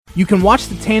You can watch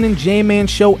the Tan and J-Man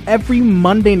show every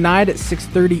Monday night at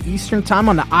 6:30 Eastern Time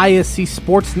on the ISC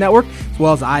Sports Network, as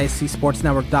well as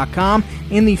ISCSportsNetwork.com,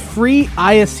 and the free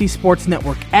ISC Sports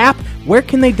Network app. Where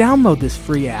can they download this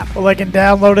free app? Well, they can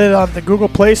download it on the Google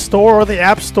Play Store or the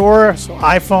App Store, so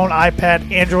iPhone,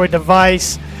 iPad, Android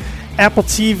device, Apple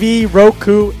TV,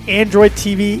 Roku, Android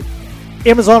TV,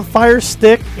 Amazon Fire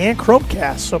Stick, and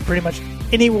Chromecast. So pretty much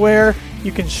anywhere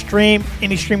you can stream,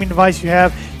 any streaming device you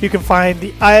have, you can find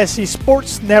the ISC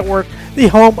Sports Network, the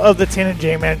home of the Tan and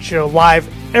J-Man show, live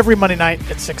every Monday night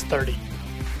at 6:30.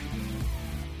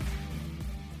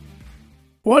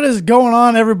 What is going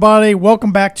on, everybody?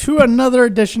 Welcome back to another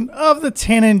edition of the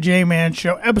Tan and J-Man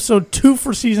show, episode 2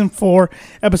 for season 4,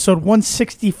 episode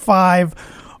 165.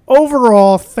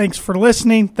 Overall, thanks for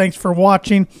listening. Thanks for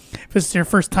watching. If this is your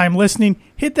first time listening,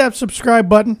 hit that subscribe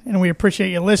button, and we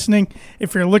appreciate you listening.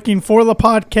 If you're looking for the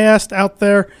podcast out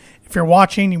there, if you're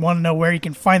watching, you want to know where you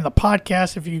can find the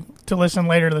podcast to listen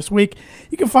later this week,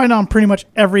 you can find it on pretty much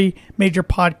every major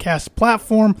podcast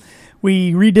platform.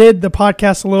 We redid the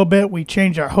podcast a little bit. We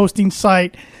changed our hosting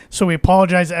site, so we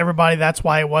apologize to everybody. That's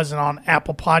why it wasn't on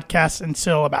Apple Podcasts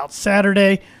until about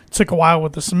Saturday. Took a while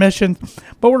with the submission,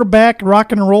 but we're back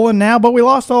rocking and rolling now. But we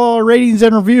lost all our ratings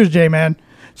and reviews, J-Man.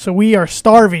 So we are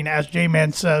starving, as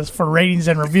J-Man says, for ratings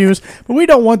and reviews. But we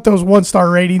don't want those 1-star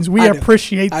ratings. We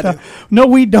appreciate No,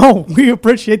 we don't. We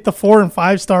appreciate the 4 and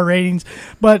 5-star ratings.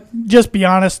 But just be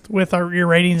honest with your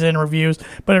ratings and reviews.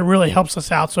 But it really helps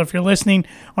us out. So if you're listening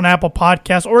on Apple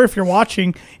Podcasts, or if you're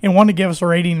watching and want to give us a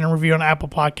rating and review on Apple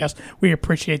Podcasts, we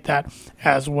appreciate that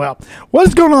as well.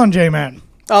 What's going on, J-Man?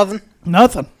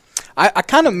 Nothing. I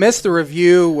kind of missed the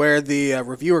review where the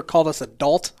reviewer called us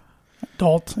adult.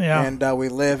 Adult, yeah. And we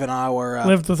live in our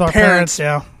lived with our parents,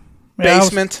 yeah.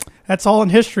 Basement. That's all in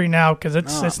history now because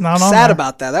it's not on sad there.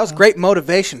 About that. That was great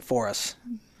motivation for us.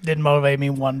 Didn't motivate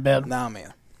me one bit. No,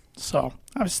 man. So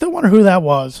I still wonder who that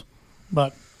was,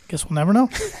 but guess we'll never know.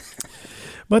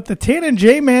 But the Tan and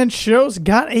J-Man show's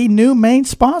got a new main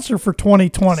sponsor for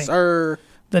 2020. Sir.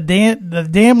 The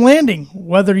Damn Landing.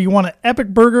 Whether you want an epic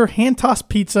burger, hand-tossed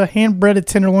pizza, hand-breaded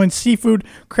tenderloin, seafood,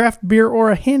 craft beer,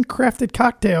 or a handcrafted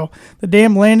cocktail, the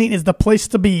Damn Landing is the place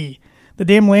to be. The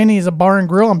Damn Landing is a bar and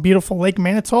grill on beautiful Lake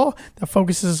Manitou that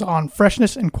focuses on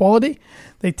freshness and quality.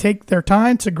 They take their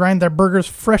time to grind their burgers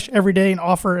fresh every day and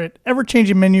offer an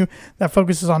ever-changing menu that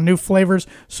focuses on new flavors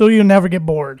so you'll never get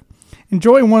bored.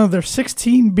 Enjoy one of their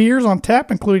 16 beers on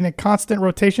tap, including a constant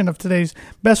rotation of today's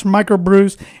best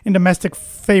microbrews and domestic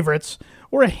favorites,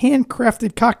 or a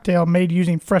handcrafted cocktail made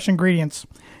using fresh ingredients.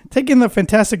 Take in the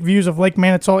fantastic views of Lake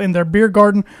Manitou in their beer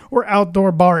garden or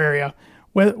outdoor bar area.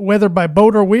 Whether by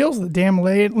boat or wheels, the Damn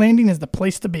Landing is the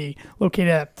place to be. Located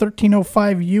at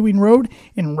 1305 Ewing Road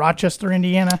in Rochester,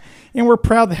 Indiana, and we're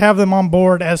proud to have them on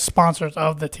board as sponsors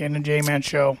of the Tan and J-Man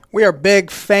show. We are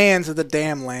big fans of the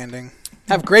Damn Landing.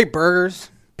 Have great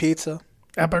burgers, pizza.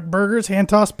 Epic burgers,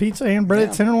 hand-tossed pizza,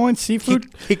 hand-breaded tenderloin, seafood.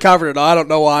 He covered it all. I don't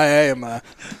know why I am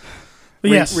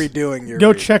redoing your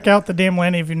Go check out the Damn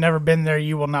Landing. If you've never been there,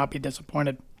 you will not be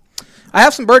disappointed. I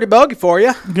have some Birdie Bogey for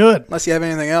you. Good. Unless you have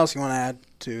anything else you want to add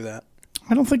to that.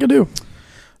 I don't think I do.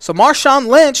 So Marshawn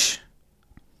Lynch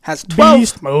has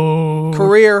 12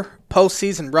 career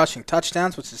postseason rushing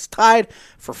touchdowns, which is tied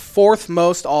for 4th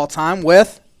most all-time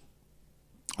with...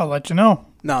 I'll let you know.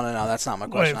 No, that's not my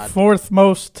question. Wait, 4th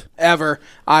most ever.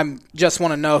 I just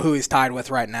want to know who he's tied with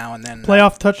right now, and then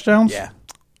playoff touchdowns. Yeah,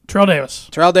 Terrell Davis.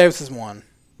 Terrell Davis is one.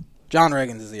 John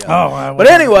Riggins is the other. But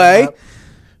anyway,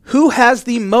 who has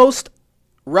the most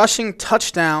rushing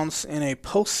touchdowns in a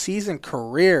postseason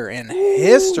career in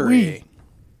history?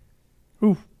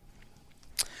 Ooh.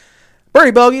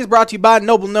 Birdie Bogey is brought to you by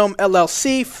Noble Gnome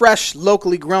LLC, fresh,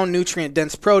 locally grown,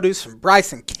 nutrient-dense produce from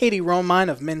Bryce and Katie Romine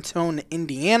of Mentone,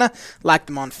 Indiana. Like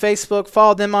them on Facebook,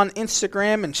 follow them on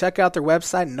Instagram, and check out their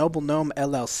website,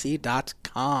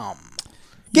 noblegnomellc.com.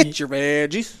 Get your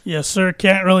veggies. Yes, sir.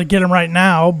 Can't really get them right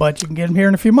now, but you can get them here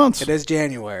in a few months. It is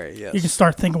January, yes. You can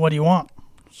start thinking what you want.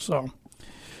 So,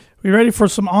 we ready for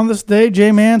some On This Day,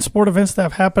 J-Man, sport events that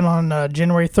have happened on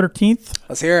January 13th?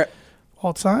 Let's hear it.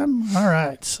 All time? All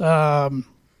right.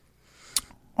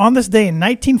 On this day in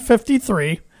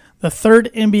 1953, the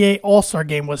 3rd NBA All-Star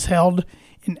Game was held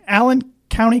in Allen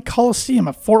County Coliseum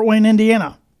at Fort Wayne,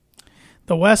 Indiana.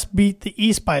 The West beat the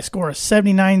East by a score of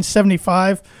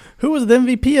 79-75. Who was the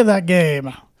MVP of that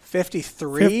game?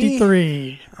 53?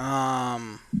 53.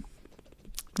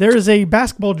 There is a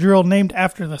basketball drill named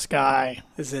after this guy.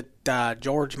 Is it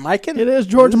George Mikan? It is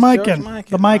George Mikan.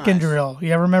 The Mikan drill.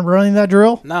 You ever remember running that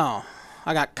drill? No.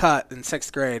 I got cut in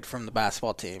 6th grade from the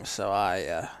basketball team, so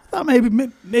I thought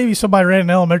maybe somebody ran in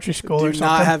elementary school or do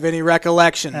something. not have any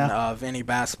recollection of any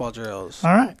basketball drills.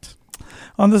 All right.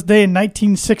 On this day in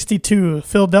 1962,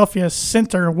 Philadelphia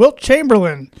center Wilt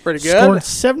Chamberlain scored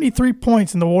 73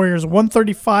 points in the Warriors'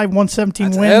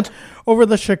 135-117 win over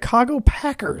the Chicago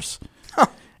Packers. Huh.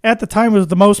 At the time, it was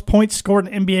the most points scored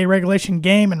in an NBA regulation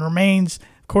game and remains,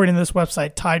 according to this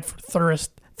website, tied for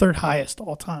third highest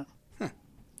all time.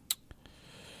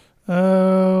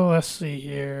 Let's see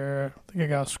here. I think I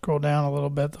got to scroll down a little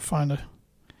bit to find a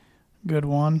good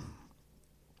one.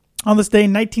 On this day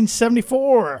in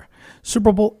 1974,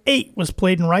 Super Bowl VIII was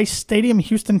played in Rice Stadium,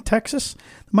 Houston, Texas. The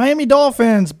Miami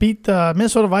Dolphins beat the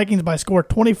Minnesota Vikings by a score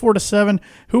 24-7.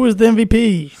 Who was the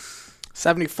MVP?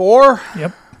 74?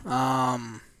 Yep.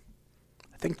 I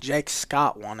think Jake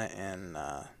Scott won it in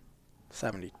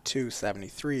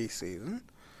 72-73 season.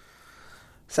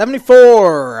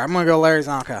 74. I'm going to go Larry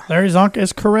Zonka. Larry Zonka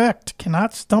is correct.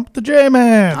 Cannot stump the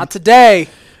J-Man. Not today.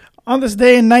 On this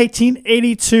day in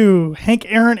 1982, Hank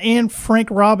Aaron and Frank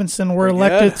Robinson were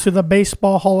elected to the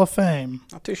Baseball Hall of Fame.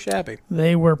 Not too shabby.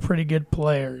 They were pretty good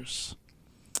players.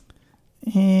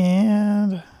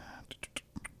 And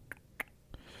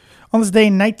on this day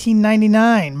in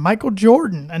 1999, Michael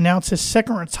Jordan announced his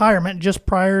second retirement just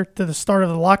prior to the start of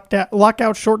the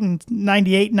lockout-shortened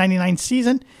 98-99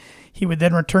 season. He would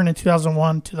then return in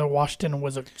 2001 to the Washington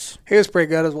Wizards. He was pretty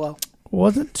good as well.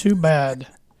 Wasn't too bad.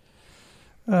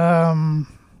 Here's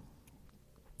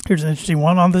an interesting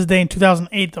one. On this day in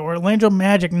 2008, the Orlando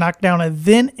Magic knocked down a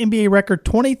then NBA record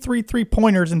 23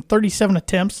 three-pointers in 37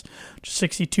 attempts, which is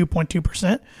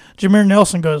 62.2%. Jameer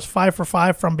Nelson goes 5 for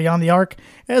 5 from beyond the arc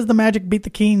as the Magic beat the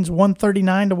Kings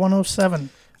 139-107.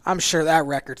 I'm sure that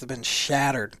record's been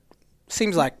shattered.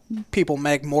 Seems like people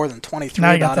make more than 23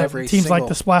 now you about got every teams single, like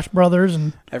the Splash Brothers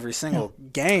and every single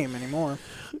game anymore.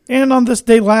 And on this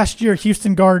day last year,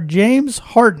 Houston guard James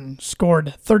Harden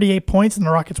scored 38 points in the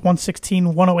Rockets'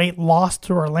 116-108 loss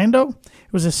to Orlando.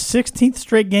 It was his 16th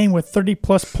straight game with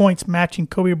 30-plus points, matching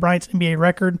Kobe Bryant's NBA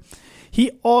record.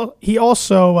 He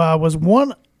also was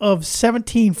one of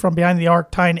 17 from behind the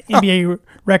arc, tying an NBA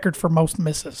record for most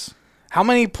misses. How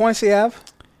many points did he have?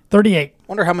 38.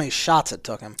 Wonder how many shots it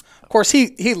took him. Of course,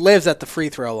 he lives at the free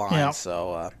throw line,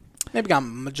 so maybe got a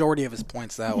majority of his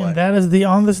points that way. And that is the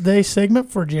On This Day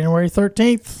segment for January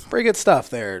 13th. Pretty good stuff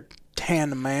there,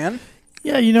 Tan Man.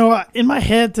 Yeah, in my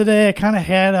head today, I kind of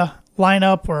had a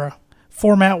lineup or a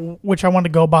format which I wanted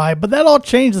to go by, but that all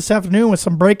changed this afternoon with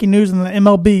some breaking news in the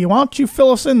MLB. Why don't you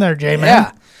fill us in there, J-Man?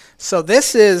 Yeah. So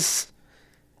this is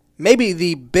maybe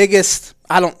the biggest,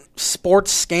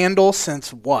 sports scandal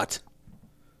since what?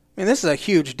 I mean, this is a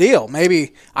huge deal.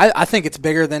 Maybe I think it's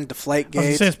bigger than Deflategate. I was going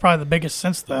to say it's probably the biggest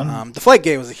since then.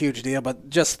 Deflategate was a huge deal, but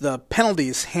just the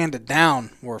penalties handed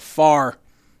down were far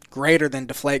greater than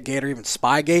Deflategate or even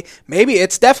Spygate. Maybe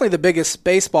it's definitely the biggest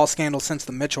baseball scandal since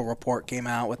the Mitchell report came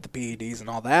out with the PEDs and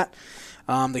all that.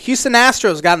 The Houston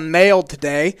Astros got nailed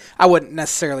today. I wouldn't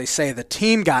necessarily say the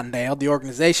team got nailed. The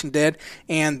organization did.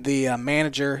 And the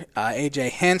manager, A.J.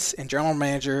 Hinch, and general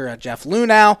manager, Jeff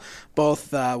Lunau,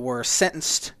 both were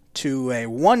sentenced to a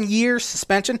 1-year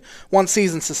suspension. 1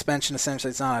 season suspension, essentially.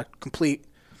 It's not a complete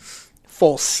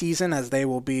full season, as they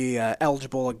will be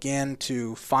eligible again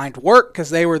to find work because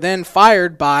they were then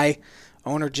fired by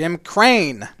owner Jim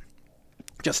Crane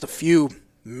just a few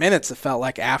minutes, it felt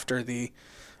like, after the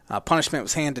punishment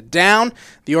was handed down.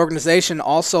 The organization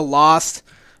also lost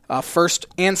first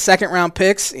and second round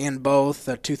picks in both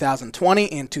the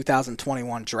 2020 and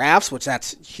 2021 drafts, which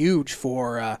that's huge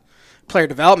for player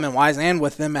development wise, and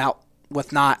with them out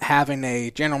with not having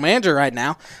a general manager right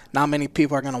now, not many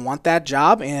people are going to want that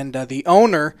job, and the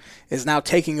owner is now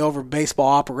taking over baseball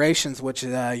operations, which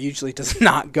usually does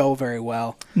not go very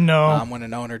well when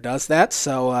an owner does that.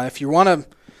 So if you want to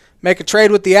make a trade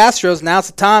with the Astros, now's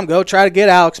the time. Go try to get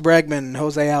Alex Bregman,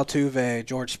 Jose Altuve,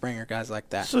 George Springer, guys like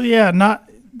that. So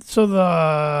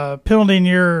the penalty, in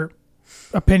your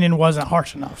opinion, wasn't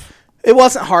harsh enough. It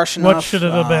wasn't harsh enough. What should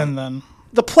it have been then?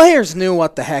 The players knew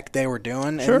what the heck they were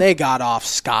doing, Sure. and they got off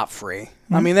scot-free.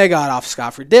 Mm-hmm. I mean, they got off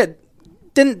scot-free.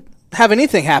 Didn't have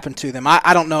anything happen to them.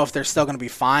 I don't know if there's still going to be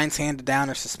fines handed down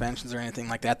or suspensions or anything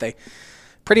like that. They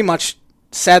pretty much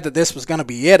said that this was going to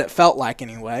be it. It felt like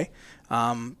anyway.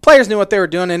 Players knew what they were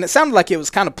doing, and it sounded like it was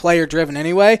kind of player-driven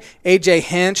anyway. A.J.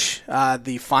 Hinch,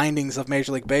 the findings of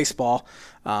Major League Baseball,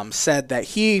 said that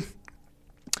he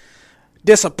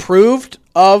disapproved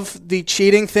of the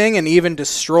cheating thing and even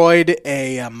destroyed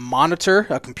a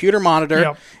computer monitor.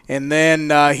 Yep. And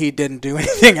then he didn't do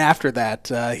anything after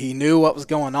that. He knew what was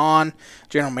going on.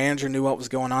 General manager knew what was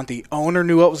going on. The owner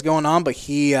knew what was going on, but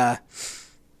he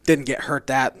didn't get hurt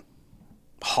that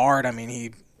hard. I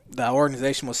mean, the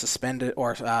organization was suspended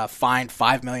or fined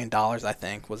 $5 million, I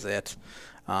think, was it.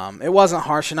 It wasn't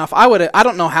harsh enough. I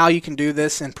don't know how you can do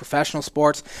this in professional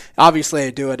sports. Obviously,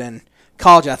 they do it in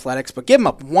college athletics, but give them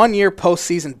a 1-year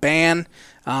postseason ban.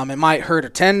 It might hurt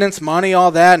attendance, money,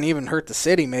 all that, and even hurt the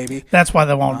city maybe. That's why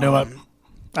they won't do it,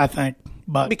 I think.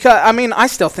 But because I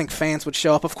still think fans would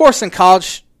show up. Of course, in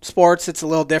college sports, it's a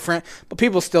little different, but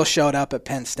people still showed up at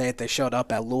Penn State. They showed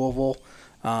up at Louisville.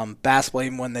 Basketball,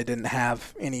 even when they didn't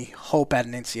have any hope at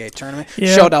an NCAA tournament,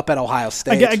 showed up at Ohio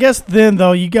State. I guess then,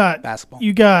 though, you got basketball.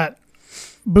 You got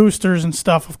boosters and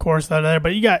stuff, of course, that are there,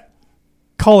 but you got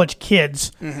college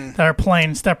kids that are playing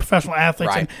instead of professional athletes.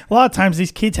 Right. And a lot of times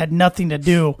these kids had nothing to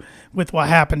do with what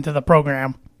happened to the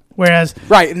program. Whereas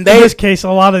in this case,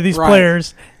 a lot of these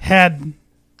players had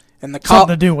something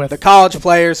to do with. The college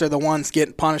players are the ones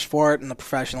getting punished for it, and the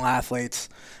professional athletes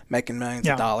making millions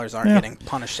of dollars aren't getting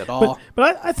punished at all.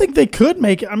 But I think they could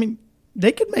make it. I mean,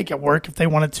 they could make it work if they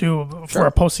wanted to for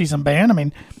a postseason ban. I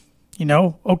mean,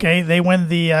 okay, they win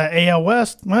the AL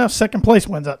West. Well, second place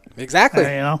wins it. Exactly.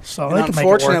 So and they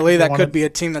unfortunately, can make it work that could be a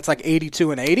team that's like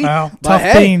 82-80. Wow, but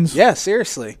tough beans. Yeah,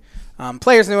 seriously.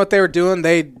 Players knew what they were doing.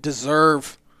 They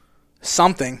deserve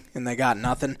something, and they got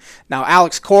nothing. Now,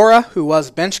 Alex Cora, who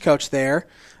was bench coach there,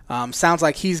 sounds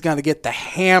like he's going to get the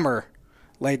hammer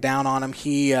laid down on him.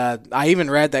 I even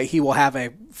read that he will have a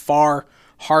far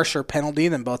harsher penalty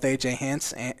than both A.J.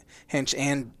 Hinch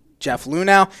and Jeff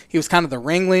Lunau. He was kind of the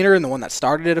ringleader and the one that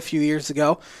started it a few years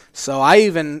ago. So I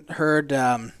even heard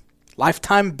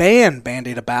lifetime ban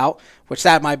bandied about, which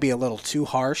that might be a little too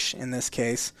harsh in this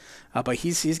case. But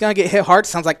he's going to get hit hard.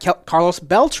 Sounds like Carlos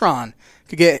Beltran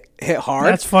could get hit hard.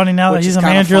 That's funny now that he's the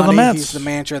manager of the Mets. He's the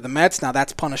manager of the Mets. Now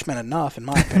that's punishment enough, in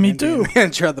my opinion. Me too.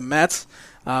 Manager of the Mets.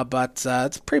 But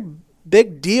it's a pretty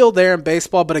big deal there in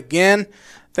baseball. But again,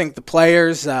 I think the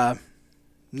players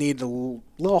need a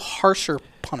little harsher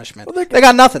punishment. Well, they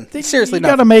got nothing. Seriously,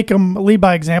 nothing. You got to make them lead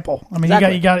by example. I mean,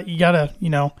 exactly. you got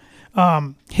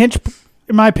to, Hinch,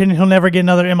 in my opinion, he'll never get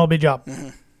another MLB job. Mm-hmm.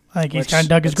 I think he's kind of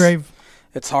dug his grave.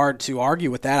 It's hard to argue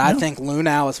with that. I think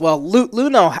Lunau as well.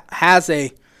 Lunau has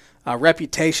a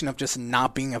reputation of just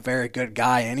not being a very good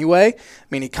guy anyway. I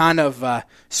mean, he kind of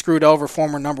screwed over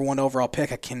former number 1 overall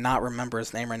pick. I cannot remember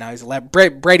his name right now. He's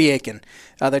Brady Aiken.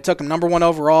 They took him number 1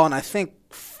 overall, and I think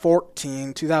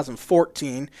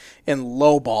 2014, and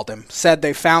lowballed him. Said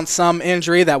they found some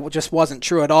injury that just wasn't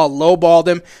true at all. Lowballed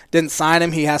him, didn't sign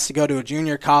him. He has to go to a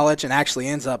junior college and actually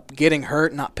ends up getting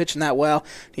hurt, not pitching that well.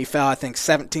 He fell, I think,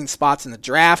 17 spots in the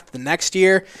draft the next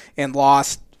year and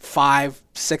lost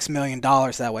 $5-6 million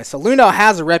that way. So Lunau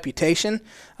has a reputation.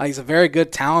 He's a very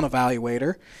good talent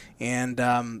evaluator,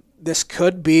 and this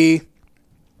could be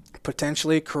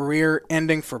potentially career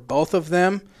ending for both of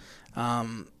them.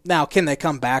 Now, can they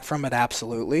come back from it?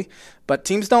 Absolutely. But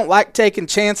teams don't like taking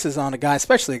chances on a guy,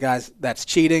 especially a guy that's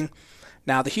cheating.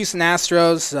 Now, the Houston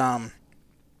Astros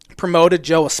promoted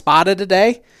Joe Espada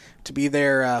today to be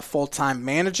their full-time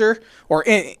manager or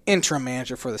interim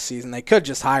manager for the season. They could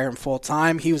just hire him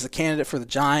full-time. He was a candidate for the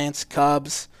Giants,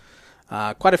 Cubs,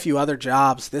 quite a few other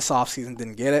jobs. This offseason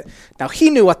didn't get it. Now, he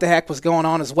knew what the heck was going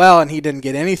on as well, and he didn't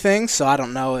get anything, so I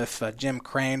don't know if Jim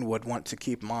Crane would want to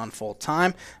keep him on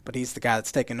full-time, but he's the guy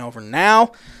that's taking over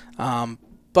now.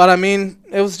 But, I mean,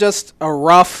 it was just a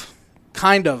rough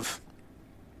kind of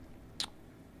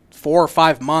 4 or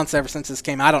 5 months ever since this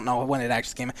came out. I don't know when it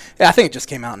actually came out. Yeah, I think it just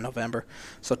came out in November,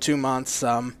 so 2 months.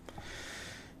 And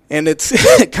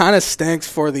it kind of stinks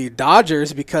for the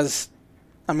Dodgers because,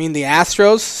 I mean, the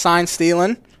Astros signed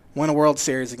Stealing, win a World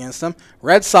Series against them.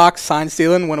 Red Sox signed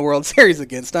Stealing, win a World Series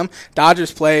against them.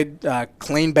 Dodgers played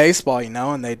clean baseball,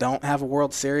 and they don't have a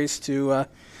World Series to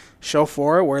show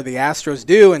for it, where the Astros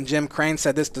do. And Jim Crane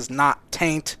said this does not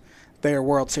taint their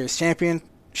World Series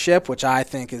championship, which I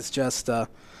think is just a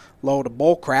load of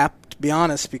bull crap, to be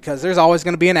honest, because there's always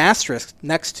going to be an asterisk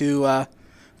next to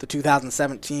the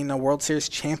 2017 World Series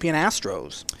champion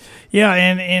Astros. Yeah,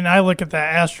 and I look at the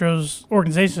Astros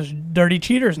organization as dirty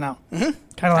cheaters now. Mm-hmm.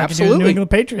 Kind of like the New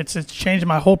England Patriots. It's changed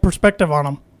my whole perspective on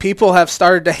them. People have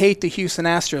started to hate the Houston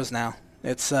Astros now.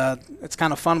 It's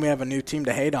kind of fun. We have a new team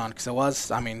to hate on because it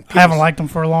was, I haven't liked them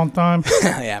for a long time.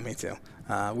 Yeah, me too.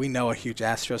 We know a huge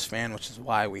Astros fan, which is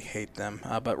why we hate them.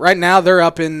 But right now they're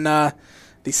up in the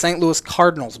St. Louis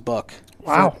Cardinals book,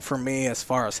 Wow. for me as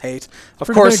far as hate. Of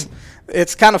Pretty course, big.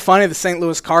 it's kind of funny the St.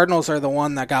 Louis Cardinals are the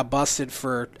one that got busted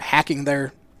for hacking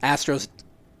their Astros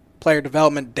player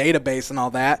development database and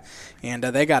all that, and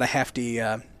they got a hefty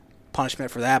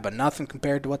punishment for that, but nothing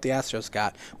compared to what the Astros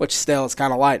got, which still is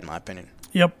kind of light in my opinion.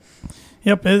 Yep.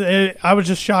 I was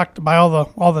just shocked by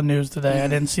all the news today. I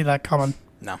didn't see that coming.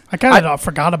 No. I kind of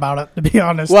forgot about it, to be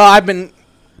honest. Well, I've been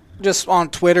just on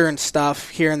Twitter and stuff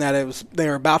hearing that they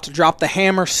were about to drop the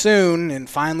hammer soon, and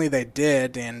finally they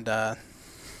did. And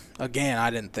again, I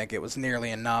didn't think it was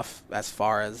nearly enough as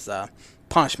far as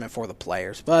punishment for the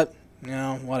players. But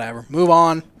whatever. Move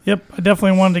on. Yep, I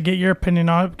definitely wanted to get your opinion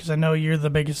on it because I know you're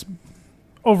the biggest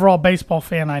overall baseball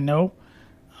fan I know,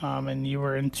 and you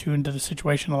were in tune to the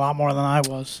situation a lot more than I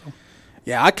was. So.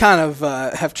 Yeah, I kind of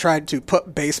have tried to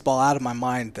put baseball out of my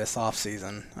mind this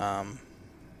offseason.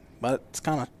 But it's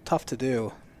kind of tough to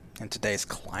do in today's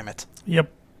climate.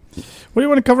 Yep. What do you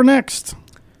want to cover next?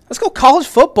 Let's go college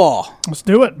football. Let's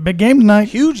do it. Big game tonight.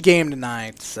 Huge game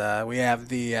tonight. We have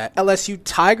the LSU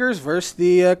Tigers versus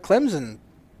the Clemson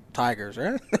Tigers,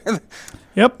 right?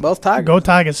 Yep. Both Tigers. Go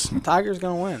Tigers. Tigers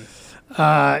going to win.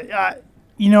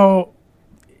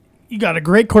 You got a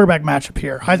great quarterback matchup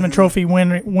here. Heisman Trophy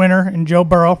winner in Joe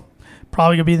Burrow.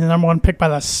 Probably going to be the number one pick by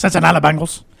the Cincinnati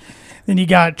Bengals. Then you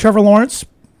got Trevor Lawrence.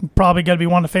 Probably going to be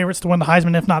one of the favorites to win the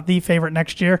Heisman, if not the favorite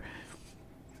next year.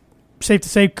 Safe to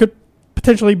say, could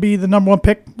potentially be the number one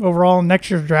pick overall in next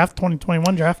year's draft,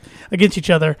 2021 draft, against each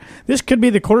other. This could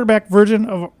be the quarterback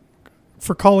version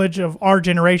for college of our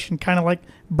generation, kind of like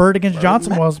Bird against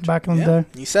Johnson was back in the day.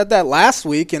 You said that last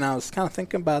week, and I was kind of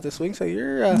thinking about this week. So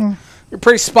you're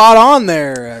pretty spot on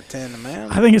there, Tanner,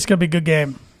 man. I think it's going to be a good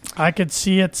game. I could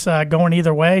see it's going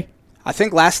either way. I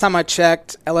think last time I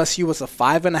checked, LSU was a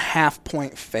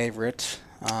 5.5-point favorite.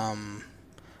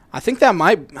 I think that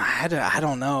might. I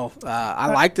don't know.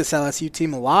 I like this LSU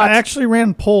team a lot. I actually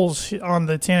ran polls on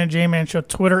the Tan and J-Man Show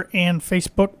Twitter and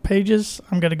Facebook pages.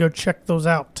 I'm going to go check those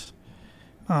out.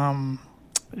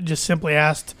 Just simply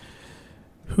asked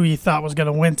who you thought was going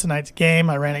to win tonight's game.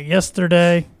 I ran it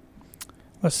yesterday.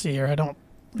 Let's see here. I don't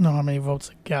know how many votes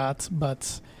it got,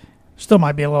 but still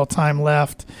might be a little time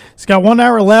left. It's got 1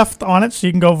 hour left on it, so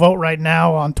you can go vote right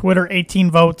now on Twitter. 18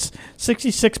 votes.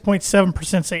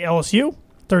 66.7% say LSU.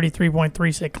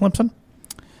 33.3% say Clemson.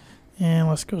 And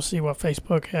let's go see what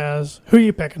Facebook has. Who are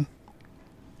you picking?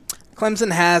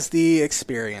 Clemson has the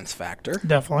experience factor.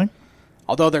 Definitely.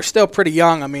 Although they're still pretty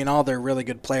young. I mean, all their really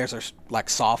good players are like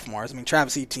sophomores. I mean,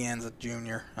 Travis Etienne's a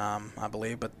junior, I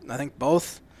believe. But I think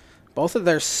both of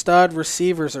their stud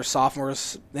receivers are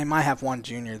sophomores. They might have one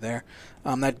junior there.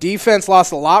 That defense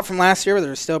lost a lot from last year, but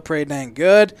they're still pretty dang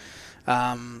good.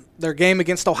 Their game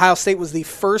against Ohio State was the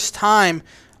first time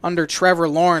under Trevor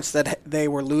Lawrence that they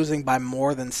were losing by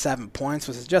more than 7 points,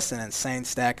 which is just an insane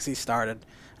stat because he started,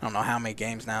 I don't know how many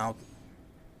games now,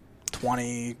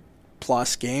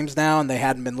 20-plus games now, and they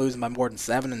hadn't been losing by more than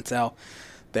 7 until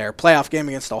their playoff game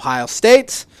against Ohio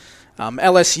State.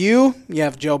 LSU, you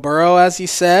have Joe Burrow, as you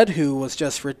said, who was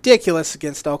just ridiculous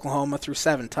against Oklahoma, threw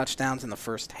 7 touchdowns in the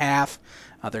first half.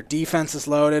 Their defense is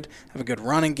loaded, have a good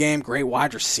running game, great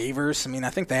wide receivers. I mean,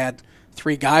 I think they had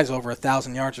 3 guys over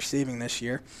 1,000 yards receiving this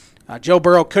year. Joe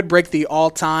Burrow could break the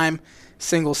all-time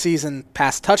single-season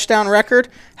pass touchdown record.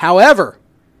 However,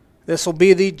 this will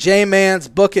be the J-Man's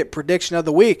Book It prediction of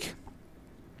the week.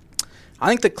 I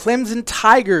think the Clemson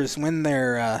Tigers win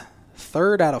their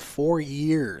third out of 4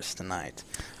 years tonight.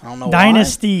 I don't know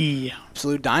Dynasty. why.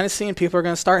 Absolute dynasty, and people are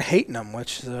going to start hating them,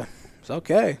 which is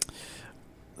okay.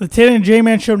 The Tan and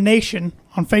J-Man Show Nation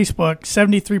on Facebook,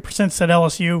 73% said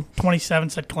LSU,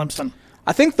 27% said Clemson.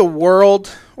 I think the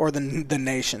world or the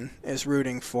nation is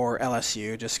rooting for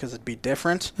LSU just because it'd be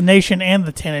different. The Nation and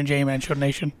the Tan and J-Man Show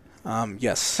Nation.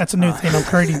 Yes. That's a new thing I'm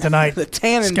creating tonight. The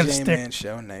Tan and J-Man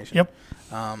Show Nation. Yep.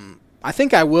 I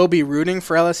think I will be rooting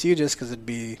for LSU just because it'd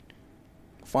be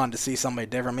fun to see somebody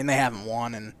different. I mean, they haven't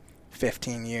won in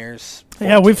 15 years.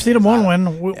 Yeah, we've seen them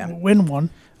win one.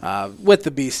 With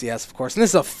the BCS, of course. And this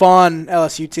is a fun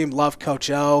LSU team. Love Coach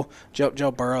O.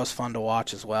 Joe Burrow's fun to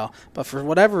watch as well. But for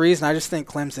whatever reason, I just think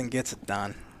Clemson gets it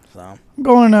done. So I'm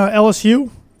going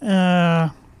LSU. I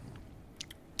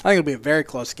think it'll be a very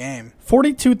close game.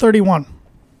 42-31.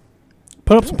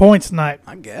 Put up some points tonight.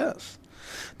 I guess.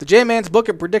 The J-Man's Book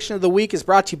and Prediction of the Week is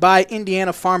brought to you by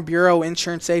Indiana Farm Bureau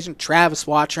insurance agent Travis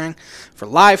Wottring. For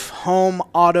life, home,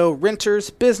 auto, renters,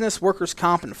 business, workers'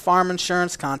 comp, and farm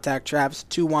insurance, contact Travis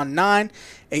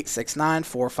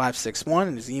 219-869-4561,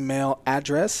 and his email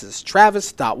address is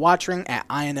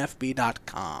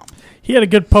travis.wottring@infb.com. He had a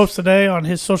good post today on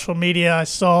his social media. I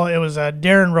saw it was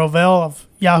Darren Rovell of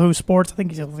Yahoo Sports. I think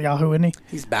he's with Yahoo, isn't he?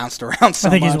 He's bounced around so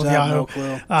much. I think he's with Yahoo. No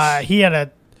clue. He had a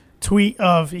tweet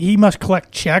of he must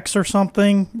collect checks or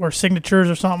something, or signatures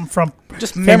or something from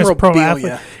just famous pro athlete.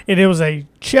 memorabilia. And it was a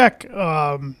check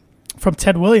from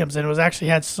Ted Williams, and it was actually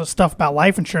had some stuff about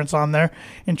life insurance on there.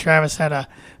 And Travis had a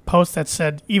post that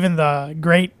said, even the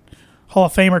great Hall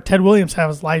of Famer Ted Williams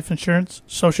has life insurance,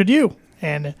 so should you.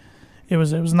 And it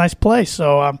was a nice play.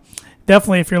 So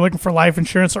definitely, if you're looking for life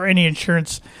insurance or any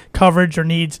insurance coverage or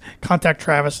needs, contact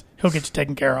Travis. He'll get you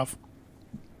taken care of.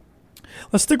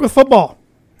 Let's stick with football.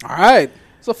 All right.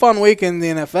 It's a fun week in the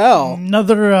NFL.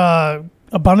 Another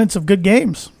abundance of good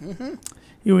games. Mm-hmm.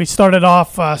 We started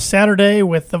off Saturday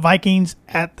with the Vikings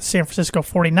at the San Francisco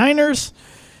 49ers.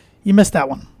 You missed that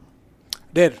one.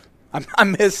 Did. I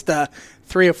missed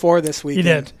 3 or 4 this weekend.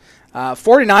 You did.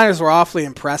 49ers were awfully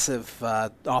impressive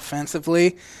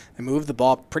offensively. They moved the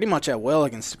ball pretty much at will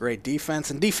against a great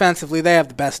defense. And defensively, they have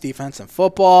the best defense in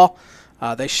football.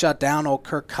 They shut down old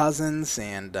Kirk Cousins.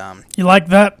 And you like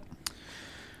that?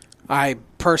 I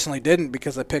personally didn't,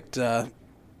 because I picked them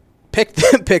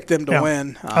to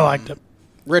win. I liked it.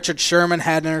 Richard Sherman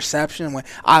had an interception.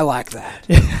 I like that.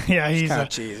 Yeah, he's kind of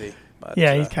cheesy. But,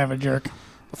 he's kind of a jerk.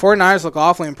 The 49ers look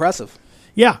awfully impressive.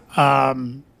 Yeah.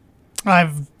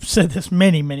 I've said this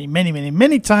many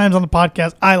times on the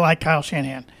podcast. I like Kyle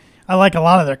Shanahan. I like a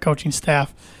lot of their coaching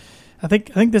staff. I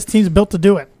think this team's built to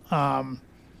do it. And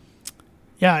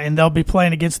they'll be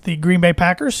playing against the Green Bay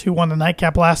Packers, who won the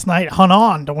nightcap last night, hung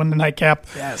on to win the nightcap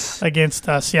against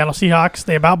Seattle Seahawks.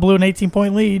 They about blew an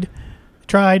 18-point lead.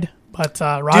 Tried, but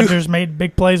Rodgers made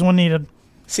big plays when needed.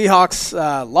 Seahawks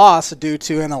lost due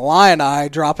to an Illini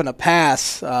dropping a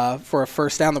pass for a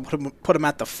first down that put him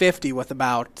at the 50 with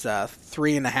about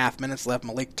 3.5 minutes left.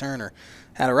 Malik Turner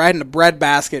had it right in the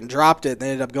breadbasket and dropped it.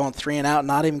 They ended up going 3 and out and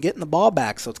not even getting the ball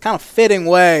back. So it's kind of fitting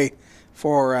way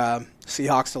for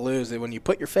Seahawks to lose. When you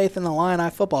put your faith in the Illini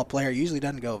football player, it usually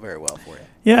doesn't go very well for you.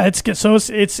 Yeah, it's good. So it's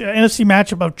an NFC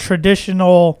matchup of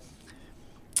traditional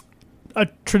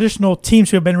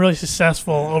teams who have been really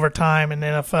successful over time in the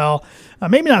NFL.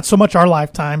 Maybe not so much our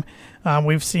lifetime.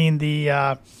 We've seen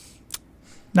the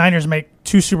Niners make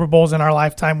 2 Super Bowls in our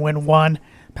lifetime, win 1.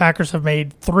 Packers have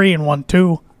made 3 and won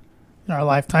 2 in our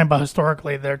lifetime, but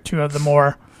historically they're 2 of the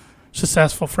more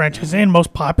successful franchises and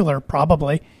most popular,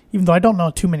 probably, even though I don't know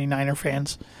too many Niner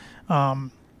fans.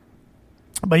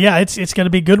 But yeah, it's going to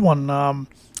be a good one. And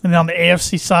then on the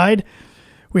AFC side,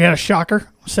 we had a shocker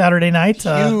Saturday night.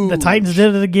 The Titans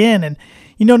did it again. And,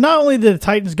 not only did the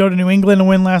Titans go to New England and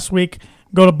win last week,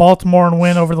 go to Baltimore and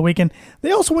win over the weekend,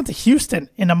 they also went to Houston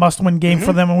in a must-win game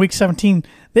for them in Week 17.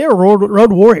 They are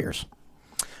road warriors.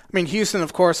 I mean, Houston,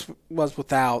 of course, was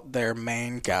without their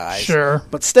main guys. Sure.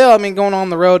 But still, going on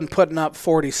the road and putting up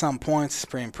 40-some points is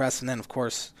pretty impressive. And then, of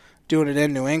course, doing it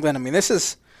in New England. This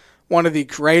is one of the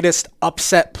greatest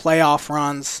upset playoff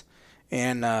runs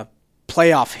in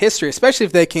playoff history, especially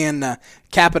if they can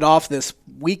cap it off this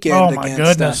weekend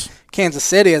against Kansas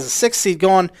City as a 6th seed,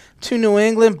 going to New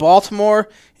England, Baltimore,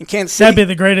 and Kansas City. That'd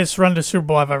be the greatest run to Super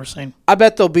Bowl I've ever seen. I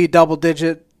bet they'll be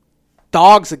double-digit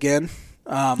dogs again,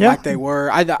 like they were.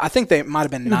 I think they might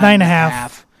have been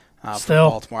 9.5 for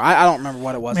Baltimore. I don't remember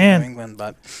what it was in New England,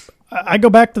 but I go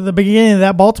back to the beginning of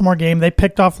that Baltimore game. They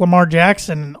picked off Lamar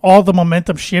Jackson, and all the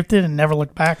momentum shifted and never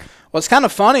looked back. Well, it's kind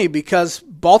of funny because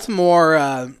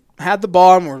Baltimore had the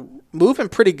ball and were moving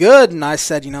pretty good, and I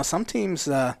said, some teams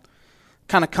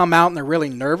kind of come out and they're really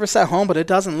nervous at home, but it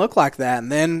doesn't look like that. And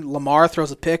then Lamar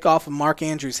throws a pick off of Mark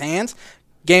Andrews' hands.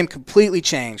 Game completely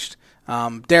changed.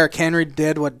 Derrick Henry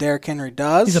did what Derrick Henry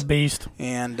does. He's a beast.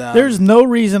 And there's no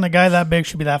reason a guy that big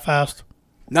should be that fast.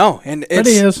 No, and but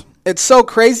he is. It's so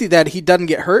crazy that he doesn't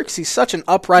get hurt because he's such an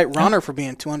upright runner for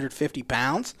being 250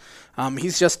 pounds.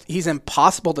 He's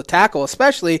impossible to tackle,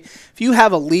 especially if you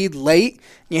have a lead late,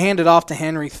 you hand it off to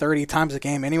Henry 30 times a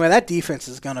game anyway. That defense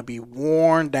is going to be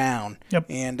worn down,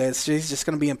 and he's just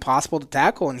going to be impossible to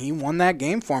tackle, and he won that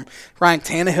game for him. Ryan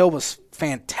Tannehill was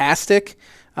fantastic,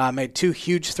 made 2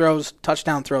 huge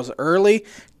touchdown throws early,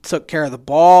 took care of the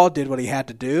ball, did what he had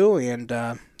to do, and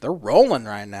they're rolling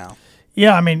right now.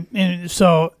 Yeah,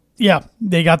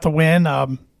 they got the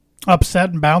win. Upset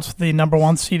and bounced with the number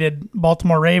 1 seeded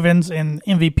Baltimore Ravens and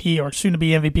MVP, or soon-to-be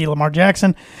MVP, Lamar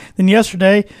Jackson. Then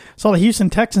yesterday, saw the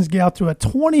Houston Texans get out to a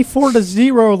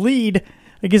 24-0 lead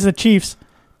against the Chiefs,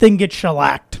 then get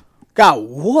shellacked. Got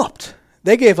whooped.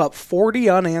 They gave up 40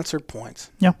 unanswered points.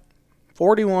 Yeah.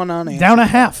 41 unanswered. Down a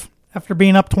half after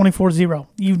being up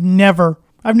 24-0.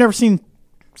 I've never seen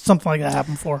something like that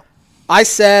happen before. I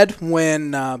said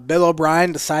when Bill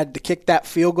O'Brien decided to kick that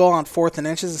field goal on 4th and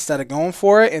inches instead of going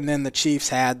for it, and then the Chiefs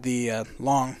had the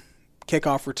long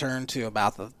kickoff return to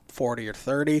about the 40 or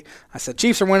 30. I said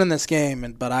Chiefs are winning this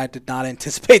game, but I did not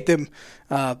anticipate them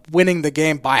winning the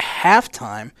game by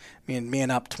halftime,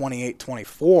 being up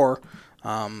 28-24.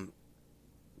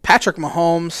 Patrick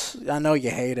Mahomes, I know you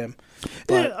hate him.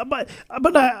 But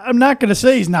I'm not going to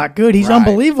say he's not good. He's Right.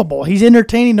 unbelievable. He's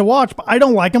entertaining to watch, but I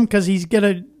don't like him because he's going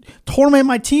to torment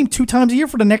my team 2 times a year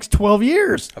for the next 12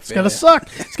 years. It's going to suck.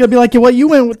 It's going to be like what you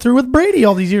went through with Brady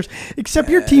all these years, except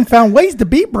your team found ways to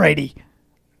beat Brady.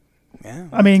 Yeah,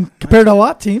 I mean, compared to a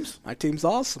lot of teams. my team's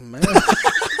awesome, man.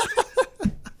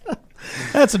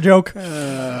 That's a joke.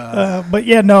 But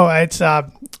yeah, no, it's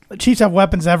the Chiefs have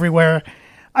weapons everywhere.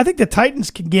 I think the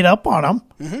Titans can get up on them.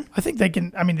 Mm-hmm. I think they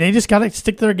can. I mean, they just got to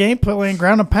stick to their game, playing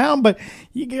ground and pound, but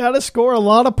you got to score a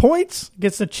lot of points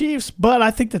against the Chiefs. But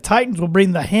I think the Titans will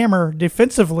bring the hammer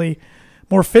defensively,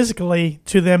 more physically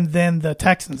to them than the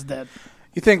Texans did.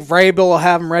 You think Vrabel will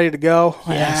have them ready to go?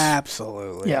 Yes.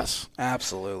 Absolutely. Yes.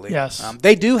 Absolutely. Yes.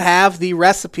 They do have the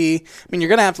recipe. I mean, you're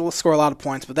going to have to score a lot of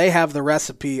points, but they have the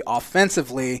recipe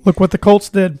offensively. Look what the Colts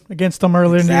did against them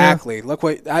earlier in the year. Exactly. Look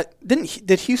what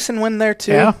did Houston win there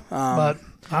too? Yeah, but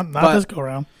not this go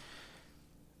around.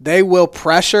 They will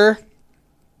pressure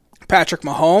Patrick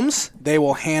Mahomes. They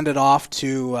will hand it off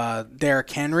to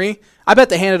Derrick Henry. I bet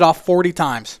they hand it off 40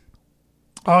 times.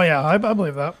 Oh yeah, I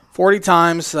believe that. 40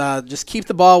 times. Just keep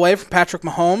the ball away from Patrick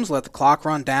Mahomes. Let the clock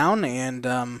run down, and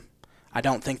I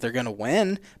don't think they're going to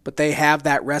win, but they have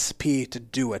that recipe to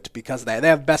do it because they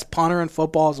have best punter in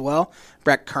football as well,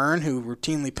 Brett Kern, who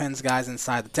routinely pins guys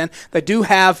inside the 10. They do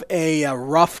have a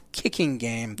rough kicking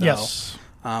game, though, yes.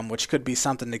 Which could be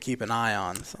something to keep an eye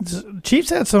on. So.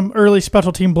 Chiefs had some early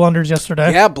special team blunders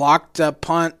yesterday. Yeah, blocked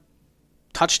punt,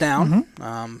 touchdown,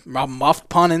 a muffed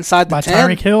punt inside the by 10.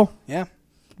 Tyreek Hill. Yeah.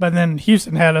 But then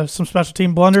Houston had some special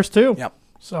team blunders too. Yep.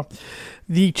 So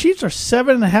the Chiefs are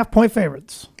 7.5-point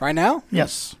favorites. Right now?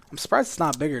 Yes. I'm surprised it's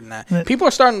not bigger than that. People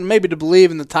are starting maybe to believe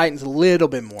in the Titans a little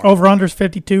bit more. Over-under's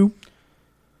 52.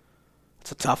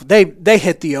 It's a tough. They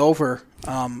hit the over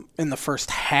in the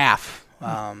first half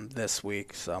this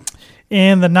week. So.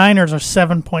 And the Niners are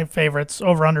 7-point favorites.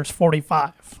 Over-under's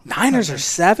 45. Niners are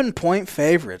 7-point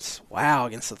favorites. Wow,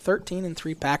 against the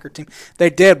 13-3 Packer team. They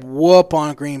did whoop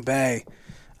on Green Bay.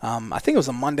 I think it was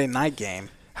a Monday night game.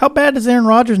 How bad does Aaron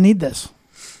Rodgers need this?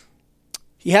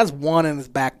 He has one in his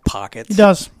back pocket. He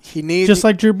does. He needs just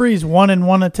like Drew Brees, one in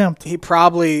one attempt. He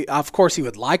probably, of course, he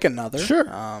would like another. Sure.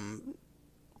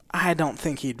 I don't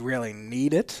think he'd really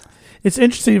need it. It's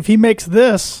interesting if he makes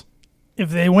this. If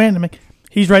they win, I mean,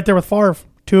 he's right there with Favre.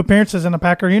 2 appearances in a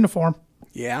Packer uniform.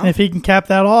 Yeah. And if he can cap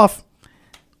that off,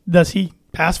 does he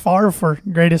pass Favre for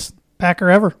greatest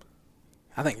Packer ever?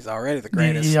 I think he's already the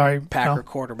greatest Packer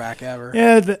quarterback ever.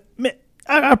 Yeah,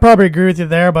 I probably agree with you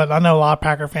there, but I know a lot of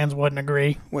Packer fans wouldn't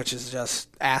agree. Which is just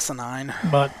asinine.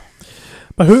 But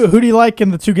who do you like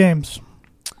in the 2 games?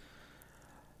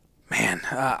 Man,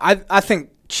 I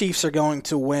think Chiefs are going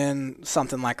to win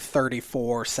something like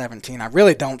 34-17. I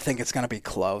really don't think it's going to be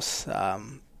close.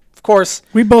 Of course,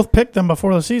 we both picked them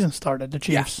before the season started. The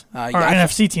Chiefs, yeah, our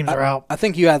NFC teams are out. I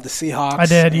think you had the Seahawks. I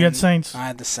did. You had Saints. I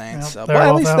had the Saints. Yep, but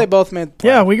at least they both made the play.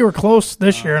 Yeah, we were close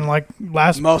this year and like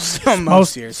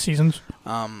most years seasons.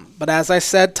 But as I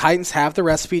said, Titans have the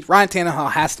recipe. Ryan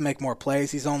Tannehill has to make more plays.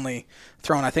 He's only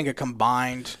thrown, I think, a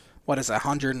combined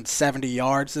 170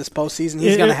 yards this postseason.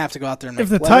 He's going to have to go out there and make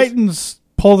plays. If the Titans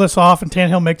pull this off and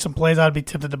Tannehill makes some plays, I'd be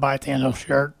tempted to buy a Tannehill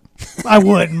shirt. I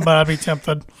wouldn't, but I'd be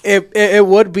tempted. It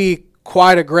would be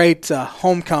quite a great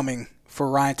homecoming for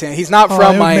Ryan Tannehill. He's not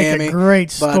from Miami. Make a great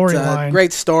storyline.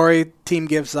 Great story. Team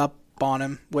gives up on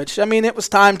him, which, I mean, it was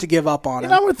time to give up on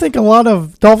him. I would think a lot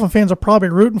of Dolphin fans are probably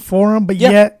rooting for him, but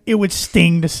yet it would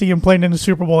sting to see him playing in the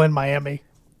Super Bowl in Miami.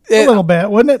 A little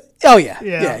bit, wouldn't it? Oh, yeah.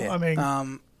 Yeah. I mean,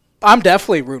 I'm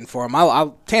definitely rooting for him.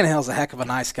 Tannehill's a heck of a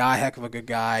nice guy, heck of a good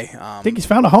guy. I think he's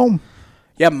found a home.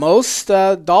 Yeah, most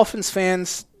Dolphins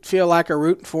fans feel like are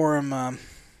rooting for him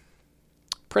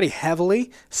pretty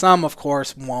heavily. Some, of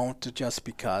course, won't just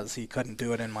because he couldn't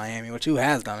do it in Miami, which who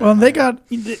has done it. Well, they got,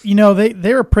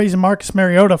 they were praising Marcus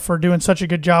Mariota for doing such a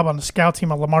good job on the scout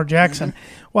team of Lamar Jackson.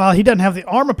 Mm-hmm. While he doesn't have the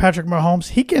arm of Patrick Mahomes,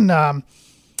 he can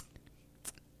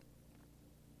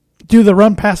do the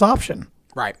run-pass option.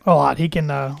 Right. A lot. He can,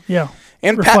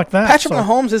 and reflect that. Patrick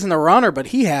Mahomes isn't a runner, but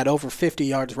he had over 50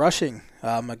 yards rushing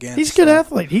against. He's a good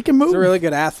athlete. He can move. He's a really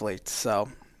good athlete. So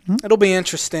it'll be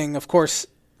interesting. Of course,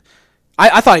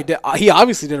 I thought he did. He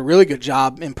obviously did a really good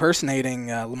job impersonating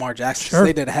Lamar Jackson. Sure.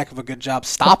 They did a heck of a good job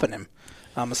stopping him,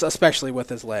 especially with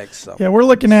his legs. So yeah, we're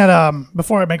looking at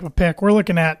before I make a pick, we're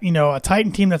looking at a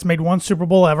Titan team that's made one Super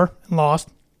Bowl ever and lost.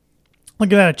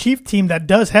 Looking at a Chief team that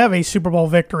does have a Super Bowl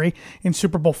victory in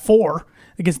Super Bowl IV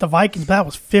against the Vikings, but that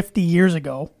was 50 years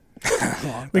ago.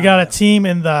 We got a team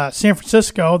in the San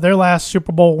Francisco. Their last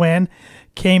Super Bowl win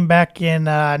came back in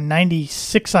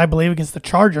 96, I believe, against the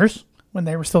Chargers when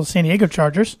they were still the San Diego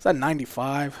Chargers. Is that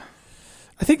 95?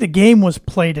 I think the game was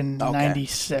played in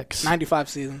 96. 95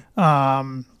 season.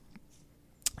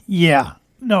 Yeah.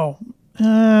 No.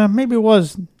 Maybe it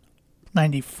was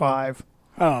 95.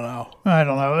 I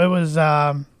don't know. It was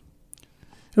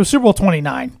Super Bowl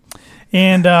 29.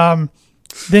 And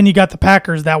then you got the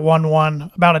Packers that won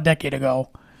one about a decade ago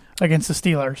against the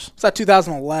Steelers. Was that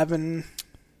 2011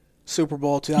 Super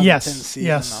Bowl, 2010 season?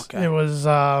 Yes. Okay. It was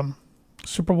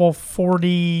Super Bowl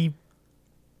 45?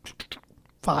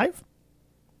 I'm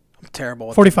terrible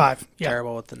with 45.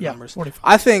 Terrible with the numbers. 45.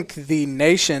 I think the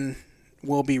nation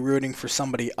will be rooting for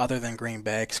somebody other than Green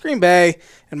Bay. Because Green Bay,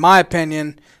 in my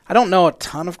opinion, I don't know a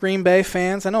ton of Green Bay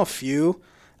fans. I know a few.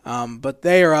 But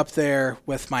they are up there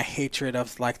with my hatred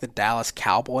of like the Dallas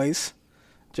Cowboys.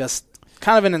 Just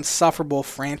kind of an insufferable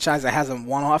franchise that hasn't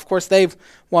won. Of course, they've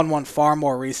won one far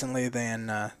more recently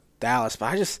than Dallas.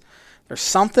 But there's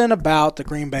something about the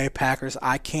Green Bay Packers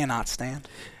I cannot stand.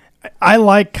 I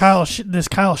like this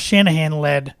Kyle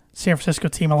Shanahan-led San Francisco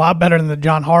team a lot better than the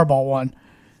Jim Harbaugh one.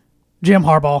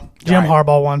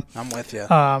 Harbaugh one. I'm with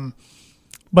you.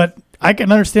 But I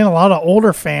can understand a lot of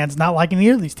older fans not liking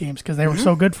either of these teams because they were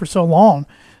so good for so long.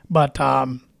 But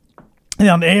on the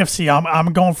AFC,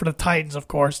 I'm going for the Titans, of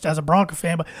course, as a Bronco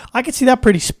fan. But I can see that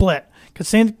pretty split because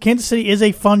Kansas City is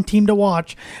a fun team to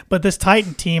watch. But this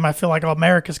Titan team, I feel like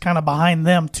America's kind of behind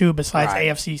them, too, besides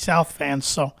AFC South fans.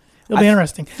 So it'll be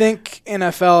interesting. I think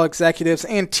NFL executives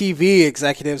and TV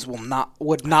executives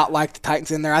would not like the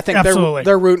Titans in there. I think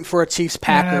they're rooting for a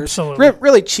Chiefs-Packers. Yeah, absolutely.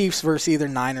 Really Chiefs versus either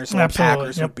Niners or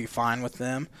Packers would be fine with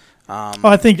them.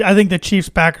 I think the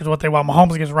Chiefs-Packers, what they want.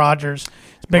 Mahomes against Rodgers is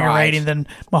a bigger rating than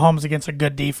Mahomes against a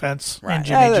good defense and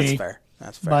Jimmy G.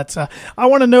 That's fair. But I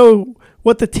want to know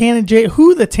who the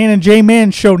Tan and J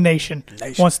Man Show Nation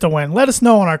wants to win. Let us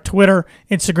know on our Twitter,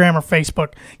 Instagram, or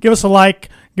Facebook. Give us a like.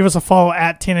 Give us a follow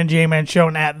at Tan and J Man Show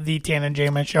and at the Tan and J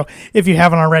Man Show if you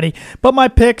haven't already. But my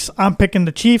picks, I'm picking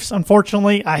the Chiefs.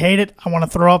 Unfortunately, I hate it. I want to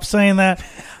throw up saying that.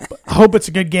 But I hope it's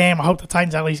a good game. I hope the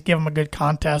Titans at least give them a good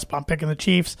contest. But I'm picking the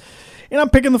Chiefs. And I'm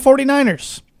picking the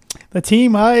 49ers. The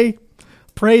team I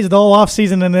praised all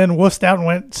offseason and then wussed out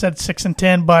and said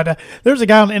 6-10. But there's a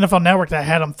guy on the NFL Network that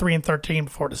had them 3-13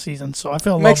 before the season. So I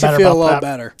feel a little better about that. Makes you feel a little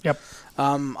better. Yep.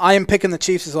 I am picking the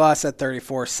Chiefs as well. I said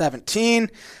 34-17.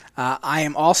 I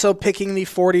am also picking the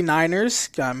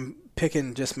 49ers. I'm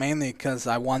picking just mainly because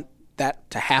I want that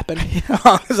to happen.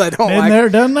 Because I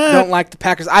don't like the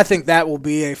Packers. I think that will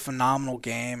be a phenomenal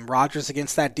game. Rodgers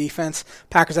against that defense.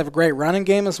 Packers have a great running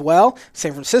game as well.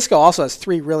 San Francisco also has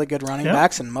three really good running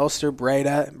backs in Mostert,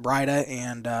 Breida,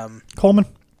 and Coleman.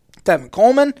 Tevin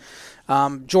Coleman.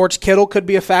 George Kittle could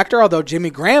be a factor, although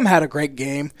Jimmy Graham had a great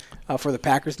game for the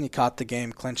Packers, and he caught the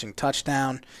game-clinching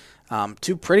touchdown.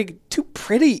 Two pretty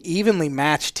evenly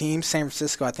matched teams. San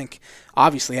Francisco, I think,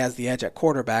 obviously has the edge at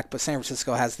quarterback, but San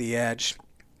Francisco has the edge.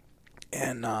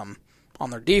 And on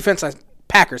their defense,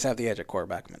 Packers have the edge at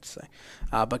quarterback, I meant to say.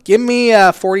 But give me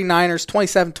 49ers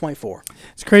 27-24.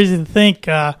 It's crazy to think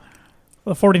the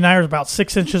 49ers about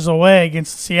 6 inches away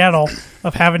against Seattle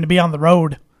of having to be on the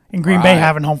road and Green Bay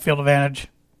having home field advantage.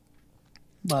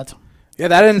 But yeah,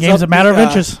 that ends game's up a matter of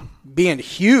inches. Being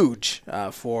huge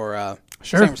for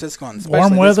San Francisco, and especially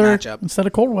warm weather this matchup instead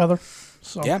of cold weather.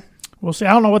 So yeah, we'll see.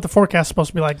 I don't know what the forecast is supposed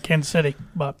to be like in Kansas City,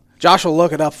 but Josh will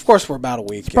look it up. Of course, we're about a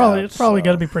week. It's probably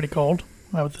going to be pretty cold,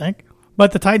 I would think.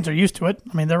 But the Titans are used to it.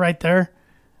 I mean, they're right there.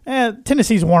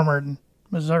 Tennessee's warmer than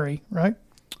Missouri, right?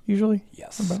 Usually,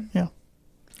 yes. Yeah.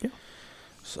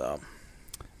 So,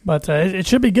 but it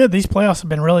should be good. These playoffs have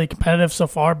been really competitive so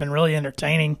far. Been really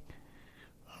entertaining.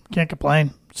 Can't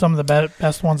complain. Some of the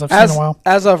best ones I've seen in a while.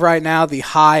 As of right now, the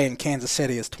high in Kansas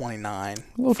City is 29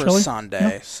 for chilly. Sunday.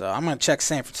 Yeah. So I'm going to check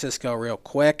San Francisco real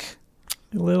quick.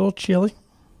 A little chilly.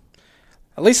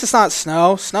 At least it's not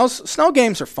snow. Snow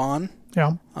games are fun.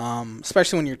 Yeah.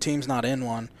 Especially when your team's not in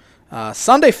one.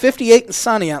 Sunday, 58 and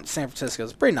sunny out in San Francisco.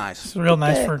 It's pretty nice. It's real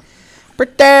nice for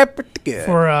pretty good.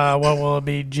 For what will it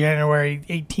be? January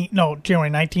 18th? No, January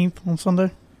 19th on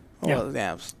Sunday. Well,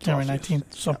 yeah, January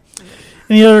 19th. So,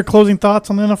 any other closing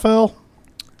thoughts on the NFL?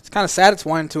 kind of sad it's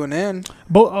winding to an end.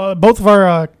 Both of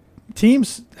our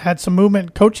teams had some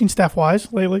movement coaching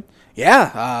staff-wise lately.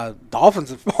 Yeah,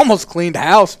 Dolphins have almost cleaned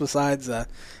house besides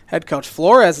head coach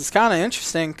Flores. It's kind of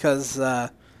interesting because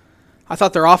I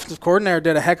thought their offensive coordinator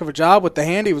did a heck of a job with the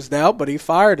hand he was dealt, but he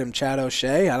fired him, Chad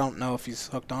O'Shea. I don't know if he's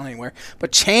hooked on anywhere.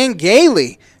 But Chan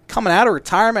Gailey, coming out of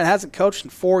retirement, hasn't coached in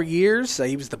 4 years.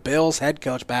 He was the Bills head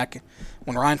coach back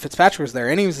when Ryan Fitzpatrick was there,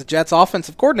 and he was the Jets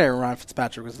offensive coordinator when Ryan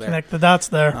Fitzpatrick was there. Connect the dots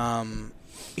there.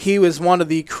 He was one of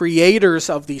the creators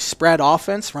of the spread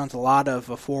offense, runs a lot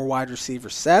of 4 wide receiver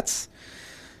sets.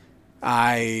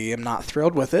 I am not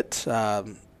thrilled with it.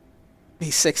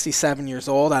 He's 67 years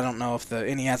old. I don't know if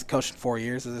and he hasn't coached in 4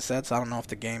 years, as I said, so I don't know if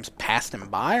the game's passed him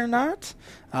by or not.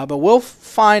 But we'll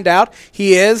find out.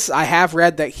 I have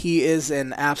read that he is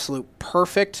an absolute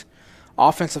perfect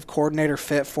offensive coordinator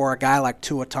fit for a guy like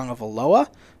Tua Tagovailoa,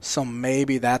 so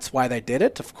maybe that's why they did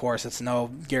it. Of course, it's no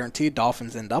guarantee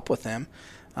Dolphins end up with him,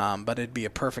 but it'd be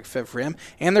a perfect fit for him.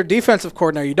 And their defensive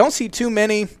coordinator, you don't see too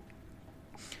many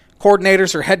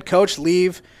coordinators or head coach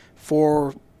leave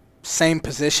for same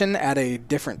position at a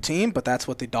different team, but that's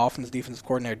what the Dolphins defensive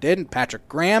coordinator did. And Patrick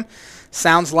Graham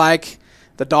sounds like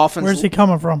the Dolphins. Where's he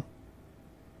coming from?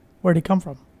 Where'd he come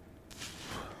from?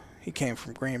 He came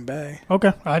from Green Bay.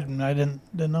 Okay, I didn't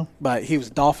know. But he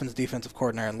was Dolphins defensive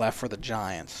coordinator and left for the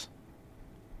Giants.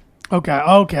 Okay,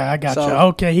 I got you.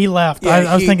 Okay, he left. Yeah,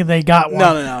 I was thinking they got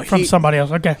one from somebody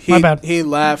else. Okay, my bad. He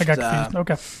left. I got confused.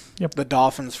 Okay. Yep. The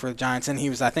Dolphins for the Giants, and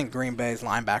he was, I think, Green Bay's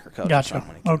linebacker coach. Gotcha.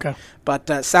 Okay.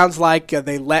 But sounds like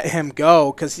they let him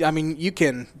go because, I mean, you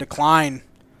can decline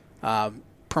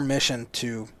permission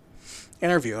to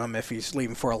interview him if he's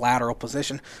leaving for a lateral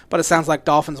position. But it sounds like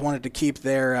Dolphins wanted to keep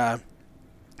their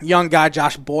young guy,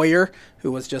 Josh Boyer,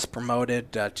 who was just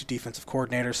promoted to defensive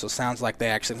coordinator. So it sounds like they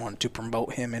actually wanted to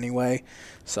promote him anyway.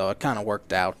 So it kind of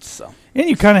worked out. So. And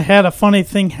you kind of had a funny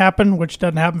thing happen, which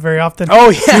doesn't happen very often. Oh,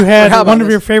 yeah. You had one of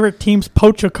your favorite teams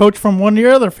poach a coach from one of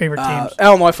your other favorite teams.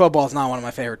 Illinois football is not one of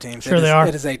my favorite teams. Sure they are.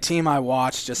 It is a team I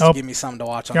watch just to give me something to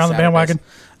watch on Saturdays. You're on the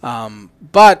bandwagon.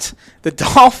 But the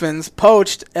Dolphins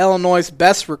poached Illinois'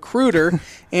 best recruiter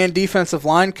and defensive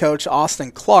line coach,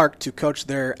 Austin Clark, to coach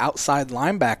their outside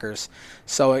linebackers.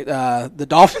 So the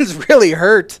Dolphins really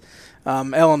hurt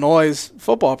Illinois'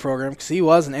 football program because he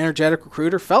was an energetic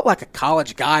recruiter. Felt like a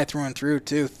college guy through and through,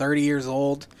 too, 30 years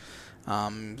old.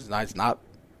 He's not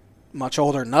much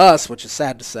older than us, which is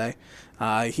sad to say.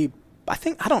 I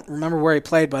don't remember where he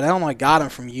played, but Illinois got him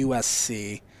from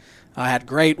USC. Had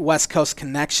great West Coast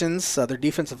connections. Their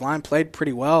defensive line played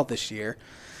pretty well this year.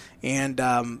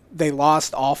 And they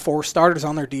lost all 4 starters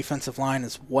on their defensive line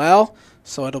as well.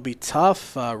 So it'll be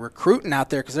tough recruiting out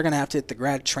there because they're going to have to hit the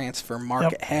grad transfer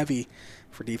market heavy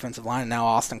for defensive line. And now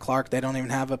Austin Clark, they don't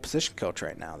even have a position coach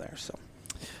right now there. So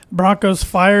Broncos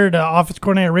fired offense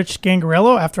coordinator Rich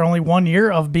Scangarello after only 1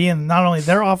 year of being not only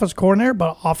their offense coordinator,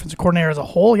 but offensive coordinator as a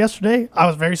whole yesterday. I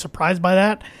was very surprised by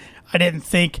that. I didn't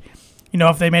think,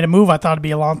 if they made a move, I thought it'd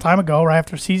be a long time ago, right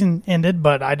after the season ended,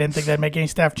 but I didn't think they'd make any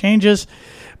staff changes.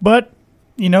 But,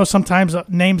 sometimes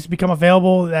names become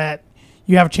available that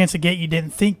you have a chance to get you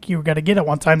didn't think you were going to get at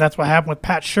one time. That's what happened with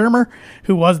Pat Shurmur,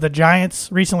 who was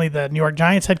recently the New York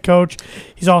Giants head coach.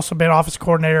 He's also been office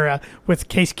coordinator with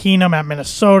Case Keenum at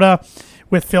Minnesota.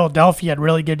 With Philadelphia, he had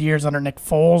really good years under Nick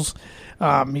Foles.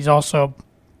 He's also,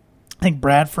 I think,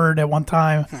 Bradford at one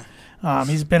time.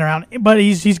 He's been around, but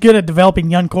he's good at developing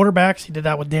young quarterbacks. He did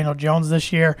that with Daniel Jones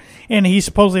this year, and he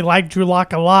supposedly liked Drew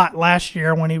Lock a lot last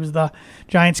year when he was the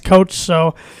Giants coach.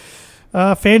 So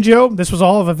Fangio, this was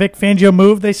all of a Vic Fangio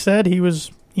move, they said. He was,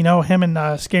 him and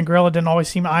Scangarello didn't always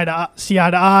see eye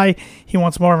to eye. He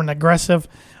wants more of an aggressive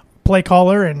play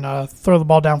caller and throw the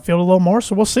ball downfield a little more.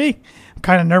 So we'll see. I'm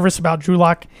kind of nervous about Drew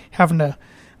Lock having to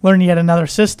learn yet another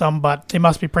system, but they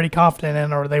must be pretty confident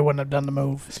in it or they wouldn't have done the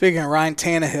move. Speaking of Ryan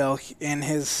Tannehill, in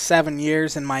his 7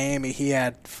 years in Miami, he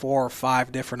had 4 or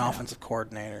 5 different offensive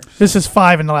coordinators. This is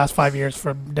 5 in the last 5 years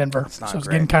for Denver, so it's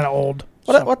getting kind of old.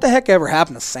 What the heck ever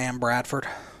happened to Sam Bradford?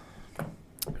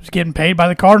 He was getting paid by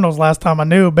the Cardinals last time I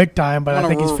knew, big time, but I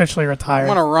think he's officially retired.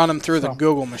 I'm going to run him through the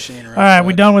Google machine. All right,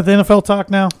 we done with NFL talk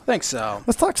now? I think so.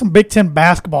 Let's talk some Big Ten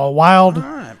basketball. Wild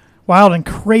and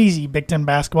crazy Big Ten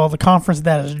basketball. The conference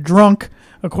that is drunk,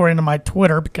 according to my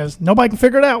Twitter, because nobody can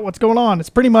figure it out what's going on. It's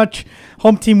pretty much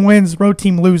home team wins, road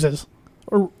team loses.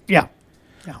 Yeah,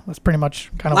 that's pretty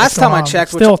much kind of last time I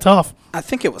checked. Still tough. I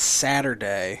think it was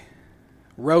Saturday.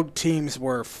 Road teams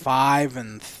were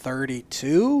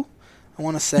 5-32. I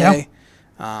want to say.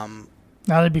 Yeah.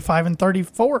 Now they'd be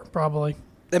 5-34 probably.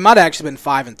 They might have actually been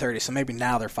 5-30, so maybe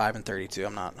now they're 5-32.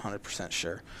 I'm not 100%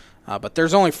 sure. But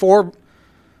there's only 4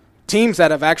 teams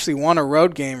that have actually won a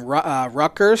road game,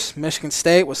 Rutgers, Michigan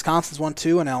State, Wisconsin's won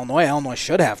 2, and Illinois. Illinois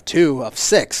should have 2 of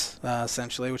 6,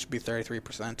 essentially, which would be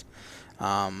 33%.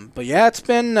 But, yeah, it's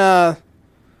been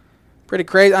pretty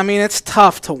crazy. I mean, it's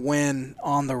tough to win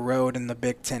on the road in the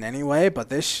Big Ten anyway, but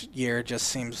this year just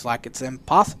seems like it's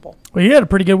impossible. Well, you had a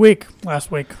pretty good week last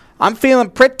week. I'm feeling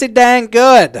pretty dang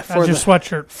good for your the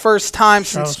sweatshirt. First time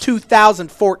since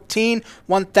 2014,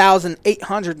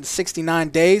 1,869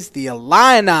 days. The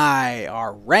Illini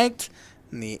are ranked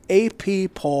in the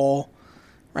AP poll,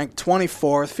 ranked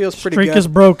 24th. Feels pretty good. Streak is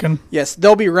broken. Yes,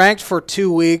 they'll be ranked for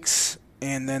 2 weeks,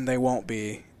 and then they won't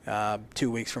be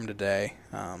 2 weeks from today.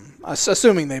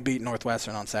 Assuming they beat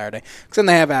Northwestern on Saturday, because then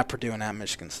they have at Purdue and at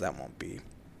Michigan, so that won't be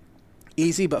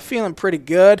easy. But feeling pretty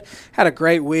good. Had a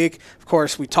great week. Of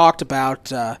course, we talked about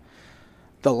the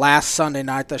last Sunday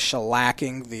night, the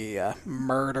shellacking, the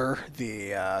murder,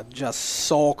 the just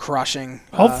soul-crushing.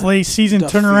 Hopefully, season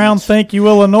defeat. turnaround. Thank you,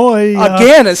 Illinois.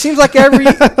 Again, it seems like every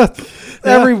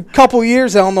couple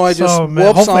years, Illinois just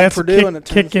whoops on Purdue and it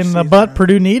turns kick in the butt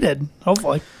Purdue needed.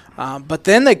 Hopefully. But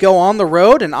then they go on the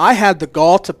road, and I had the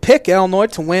gall to pick Illinois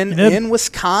to win in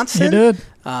Wisconsin. You did.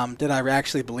 Did I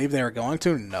actually believe they were going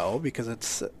to? No, because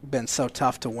it's been so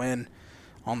tough to win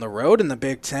on the road in the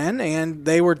Big Ten, and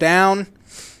they were down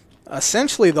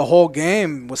essentially the whole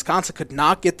game. Wisconsin could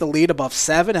not get the lead above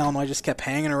 7. Illinois just kept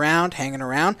hanging around,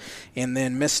 and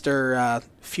then Mr.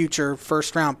 Future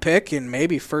first-round pick and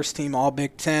maybe first-team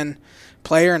All-Big Ten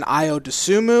player in Ayo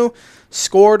Dosunmu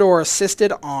scored or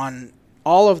assisted on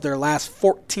all of their last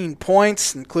 14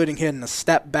 points, including hitting a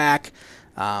step back,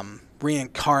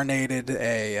 reincarnated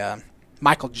a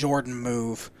Michael Jordan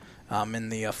move in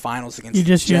the finals against You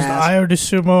just the Jazz. used Ayo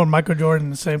Dosunmu and Michael Jordan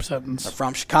in the same sentence. They're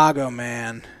from Chicago,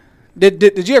 man.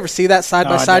 Did you ever see that side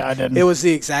by side? I didn't. It was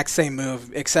the exact same move,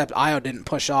 except Ayo didn't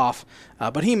push off.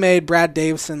 But he made Brad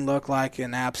Davison look like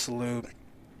an absolute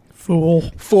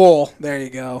fool. There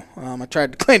you go. I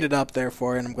tried to clean it up there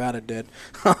for you, and I'm glad I did.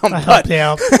 I helped you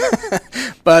out.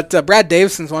 But Brad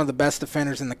Davison's one of the best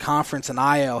defenders in the conference, and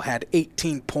Ayo had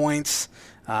 18 points,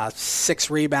 6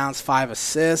 rebounds, 5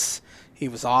 assists. He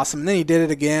was awesome. And then he did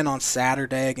it again on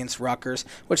Saturday against Rutgers,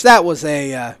 which that was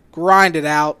a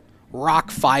grinded-out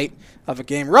rock fight of a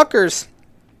game. Rutgers,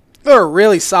 they're a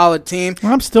really solid team.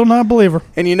 I'm still not a believer.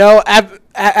 And, you know,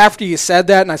 after you said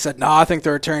that, and I said, no, I think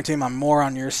they're a returning team, I'm more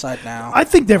on your side now. I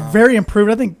think they're very improved.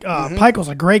 I think Pikel's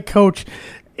a great coach.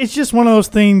 It's just one of those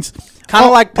things. Kind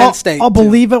of like Penn State. I'll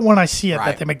believe it when I see it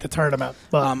that they make the tournament.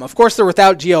 But of course, they're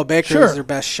without Geo Baker as their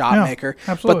best shot maker.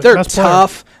 Absolutely. But they're best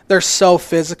tough. Player. They're so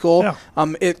physical. Yeah.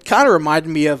 It kind of reminded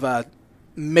me of a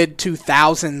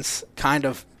mid-2000s kind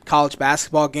of college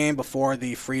basketball game before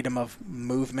the freedom of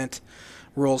movement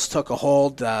rules took a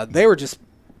hold. They were just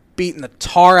beating the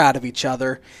tar out of each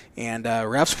other, and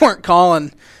refs weren't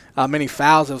calling many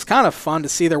fouls. It was kind of fun to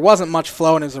see. There wasn't much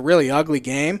flow, and it was a really ugly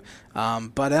game.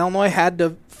 But Illinois had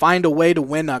to find a way to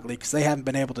win ugly because they haven't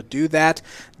been able to do that.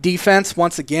 Defense,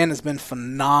 once again, has been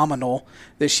phenomenal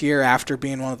this year after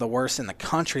being one of the worst in the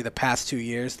country the past 2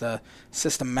 years. The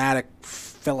systematic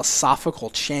philosophical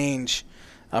change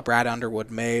Brad Underwood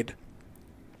made.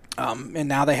 And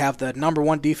now they have the number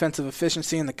 1 defensive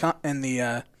efficiency in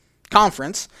the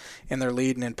conference, and they're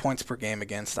leading in points per game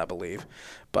against, I believe.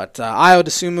 But Ayo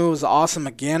Dosunmu was awesome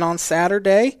again on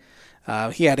Saturday.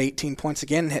 He had 18 points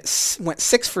again, went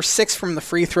 6 for 6 from the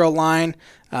free throw line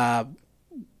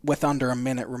with under a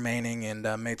minute remaining,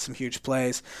 and made some huge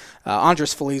plays.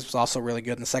 Andres Feliz was also really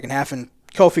good in the second half, and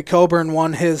Kofi Coburn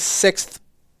won his 6th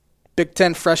Big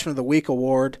Ten Freshman of the Week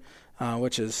award,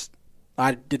 which is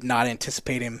I did not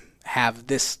anticipate him have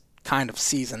this kind of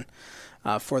season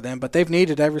for them, but they've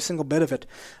needed every single bit of it.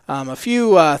 A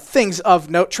few things of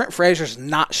note. Trent Frazier's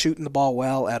not shooting the ball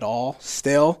well at all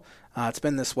still. It's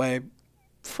been this way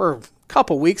for a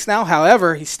couple weeks now.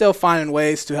 However, he's still finding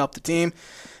ways to help the team.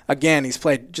 Again, he's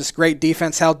played just great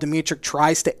defense, held Dimitri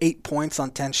Trice to 8 points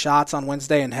on 10 shots on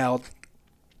Wednesday, and held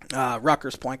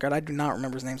Rutgers point guard. I do not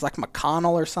remember his name. It's like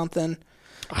McConnell or something.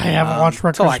 I haven't watched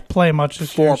Rutgers play much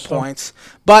this year. 4 points.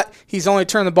 But he's only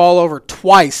turned the ball over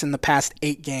twice in the past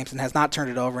 8 games and has not turned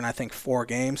it over in, I think, 4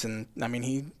 games. And, I mean,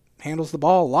 he handles the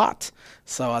ball a lot.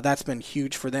 So that's been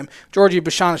huge for them. Georgi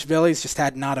Bashanishvili's just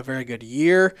had not a very good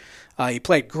year. He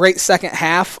played great second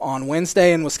half on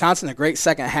Wednesday in Wisconsin, a great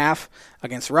second half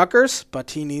against Rutgers,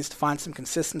 but he needs to find some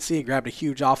consistency. He grabbed a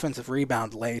huge offensive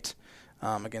rebound late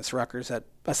against Rutgers that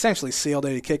essentially sealed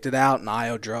it. He kicked it out, and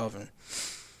Ayo drove and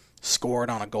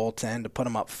scored on a goaltend to put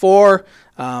them up 4.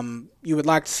 You would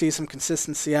like to see some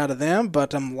consistency out of them,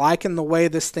 but I'm liking the way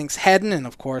this thing's heading, and,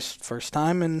 of course, first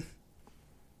time in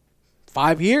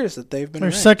 5 years that they've been They're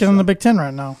ranked, second in the Big Ten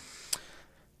right now.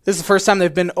 This is the first time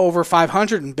they've been over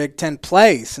 500 in Big Ten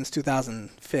play since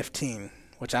 2015,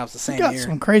 which I was the same got year.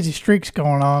 Some crazy streaks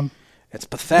going on. It's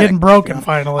pathetic. Getting broken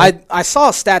finally. I saw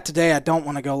a stat today. I don't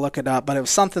want to go look it up, but it was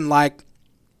something like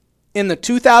in the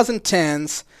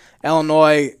 2010s,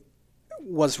 Illinois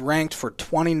was ranked for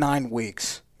 29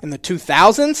 weeks. In the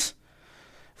 2000s,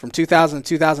 from 2000 to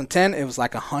 2010, it was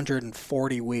like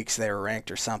 140 weeks they were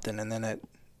ranked or something. And then at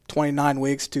 29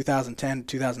 weeks, 2010 to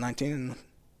 2019, and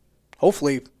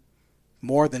hopefully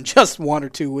more than just 1 or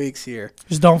 2 weeks here.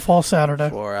 Just don't fall Saturday.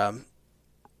 For,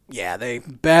 yeah, they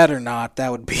better not.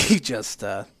 That would be just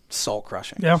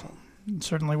soul-crushing. Yeah, it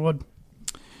certainly would.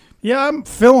 Yeah, I'm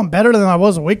feeling better than I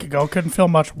was a week ago. Couldn't feel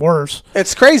much worse.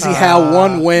 It's crazy how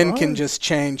one win can just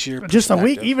change your perspective. Just a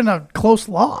week, even a close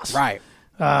loss. Right.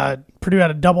 Purdue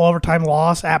had a double overtime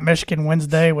loss at Michigan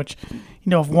Wednesday, which,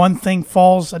 if one thing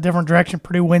falls a different direction,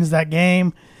 Purdue wins that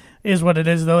game. Is what it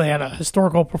is, though. They had a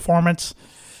historical performance.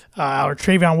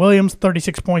 Travion Williams,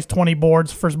 36 points, 20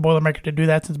 boards. First Boilermaker to do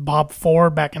that since Bob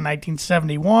Ford back in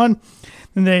 1971.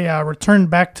 Then they returned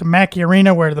back to Mackey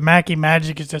Arena, where the Mackey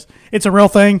Magic is it's a real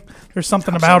thing. There's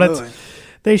something about it.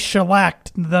 They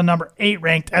shellacked the number 8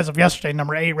 ranked, as of yesterday,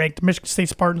 number 8 ranked Michigan State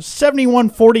Spartans,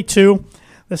 71-42.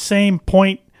 The same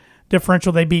point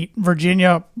differential they beat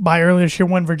Virginia by earlier this year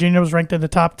when Virginia was ranked in the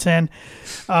top 10.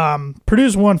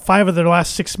 Purdue's won 5 of their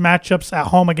last 6 matchups at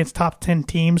home against top 10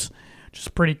 teams, which is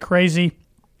pretty crazy.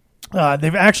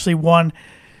 They've actually won,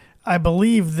 I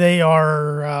believe they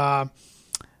have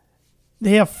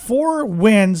 4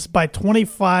 wins by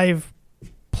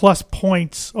 25-plus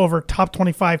points over top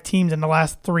 25 teams in the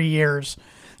last 3 years.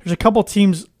 There's a couple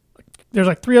teams, there's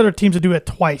like 3 other teams that do it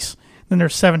twice. Then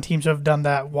there's 7 teams who have done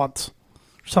that once,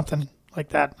 or something like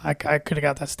that. I could have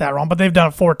got that stat wrong, but they've done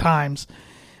it 4 times.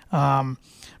 But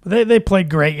they played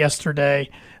great yesterday.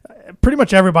 Pretty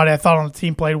much everybody I thought on the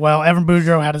team played well. Evan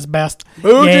Boudreaux had his best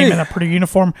game in a Purdue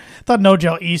uniform. I thought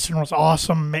Nogel Easton was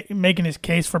awesome, making his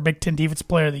case for Big Ten Defensive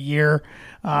Player of the Year.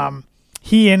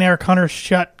 He and Eric Hunter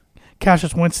shut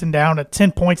Cassius Winston down at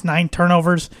 10 points, 9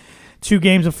 turnovers. 2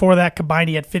 games before that combined,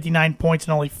 he had 59 points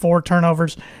and only 4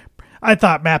 turnovers. I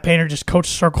thought Matt Painter just coached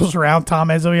circles around Tom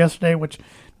Izzo yesterday, which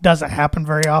doesn't happen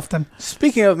very often.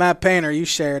 Speaking of Matt Painter, you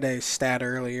shared a stat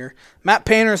earlier. Matt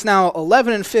Painter is now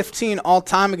 11-15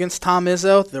 all-time against Tom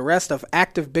Izzo. The rest of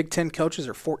active Big Ten coaches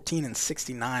are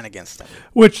 14-69 against him.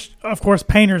 Which, of course,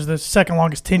 Painter's the second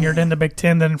longest tenured in the Big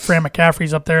Ten. Then Fran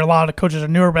McCaffrey's up there. A lot of coaches are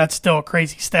newer, but that's still a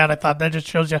crazy stat. I thought that just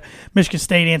shows you Michigan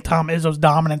State and Tom Izzo's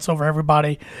dominance over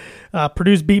everybody.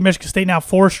 Purdue's beat Michigan State now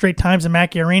 4 straight times in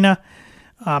Mackey Arena.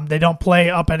 They don't play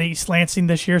up at East Lansing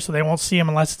this year, so they won't see them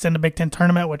unless it's in the Big Ten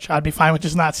tournament, which I'd be fine with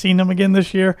just not seeing them again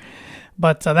this year.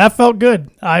 But that felt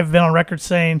good. I've been on record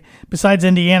saying, besides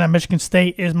Indiana, Michigan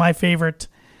State is my favorite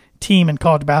team in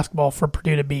college basketball for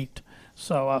Purdue to beat.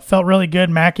 So felt really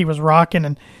good. Mackey was rocking.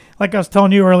 And like I was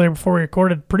telling you earlier before we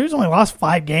recorded, Purdue's only lost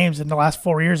 5 games in the last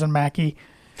 4 years in Mackey.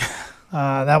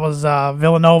 That was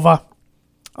Villanova,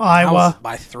 Iowa. That was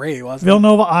by 3, wasn't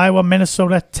Villanova, Iowa,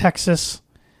 Minnesota, Texas,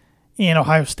 and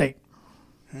Ohio State.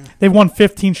 They've won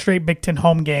 15 straight Big Ten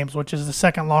home games, which is the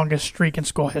second longest streak in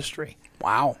school history.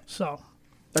 Wow. So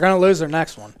they're going to lose their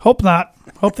next one. Hope not.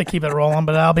 Hope they keep it rolling,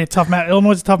 but that'll be a tough match.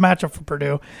 Illinois is a tough matchup for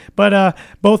Purdue. But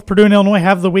both Purdue and Illinois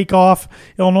have the week off.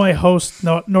 Illinois hosts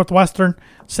Northwestern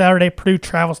Saturday. Purdue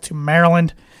travels to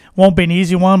Maryland. Won't be an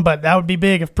easy one, but that would be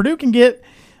big. If Purdue can get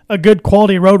a good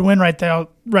quality road win right there,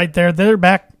 they're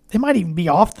back. They might even be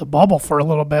off the bubble for a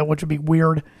little bit, which would be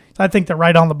weird. I think they're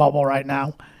right on the bubble right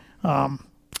now.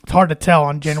 It's hard to tell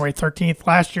on January 13th.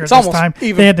 Last year at this time,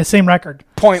 they had the same record.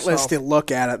 Pointless to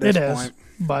look at this point.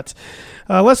 But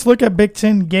let's look at Big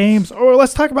Ten games. Or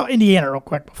let's talk about Indiana real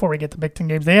quick before we get to Big Ten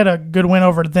games. They had a good win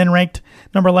over then-ranked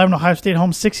number 11 Ohio State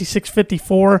home,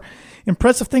 66-54.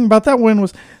 Impressive thing about that win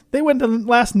was they went to the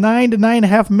last 9 to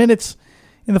 9.5 minutes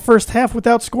in the first half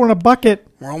without scoring a bucket.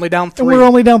 We're only down 3. And we're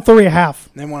only down 3 at half.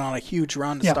 They went on a huge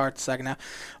run to start the second half.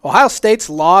 Ohio State's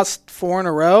lost 4 in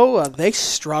a row. They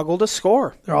struggle to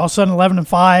score. They're all of a sudden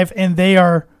 11-5, and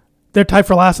they're tied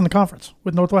for last in the conference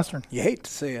with Northwestern. You hate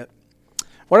to see it.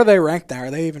 What are they ranked now? Are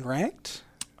they even ranked?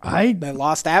 They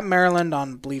lost at Maryland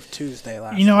on, I believe, Tuesday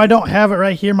last week. I don't have it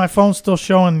right here. My phone's still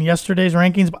showing yesterday's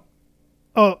rankings. But,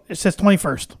 it says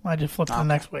 21st. I just flipped to the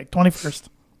next week. 21st.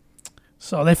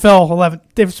 So they fell 11.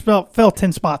 They fell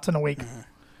 10 spots in a week.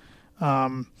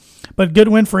 Mm-hmm. But good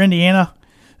win for Indiana,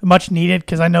 much needed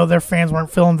because I know their fans weren't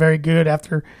feeling very good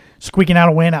after squeaking out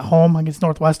a win at home against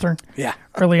Northwestern.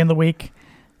 Early in the week.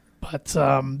 But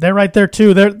they're right there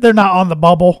too. They're not on the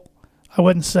bubble. I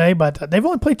wouldn't say, but they've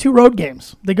only played 2 road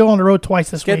games. They go on the road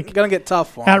twice this week. Going to get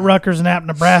tough for at them. Rutgers and at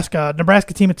Nebraska.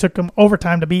 Nebraska team, it took them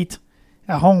overtime to beat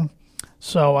at home.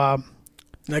 So,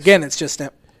 again, it's just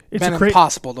been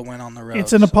impossible to win on the road.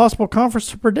 It's an impossible conference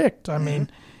to predict. I mean,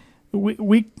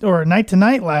 week or night to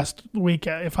night last week,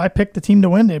 if I picked the team to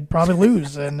win, they'd probably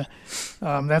lose. And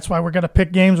that's why we're going to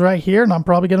pick games right here, and I'm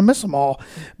probably going to miss them all.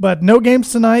 But no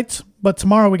games tonight. But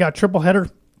tomorrow we got triple header.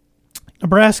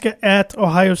 Nebraska at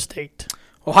Ohio State.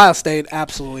 Ohio State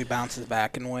absolutely bounces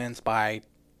back and wins by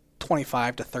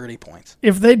 25 to 30 points.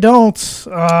 If they don't,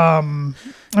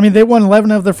 they won 11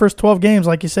 of their first 12 games,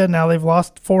 like you said. Now they've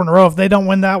lost 4 in a row. If they don't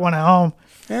win that one at home,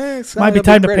 it might be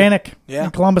time to panic in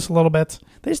Columbus a little bit.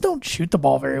 They just don't shoot the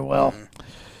ball very well.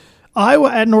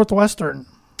 Iowa at Northwestern.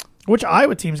 Which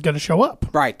Iowa team's going to show up?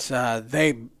 Right.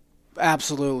 They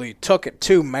absolutely took it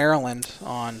to Maryland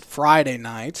on Friday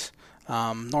night.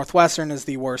 Northwestern is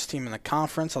the worst team in the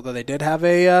conference, although they did have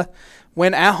a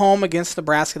win at home against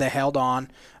Nebraska. They held on.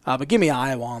 But give me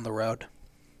Iowa on the road.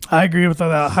 I agree with the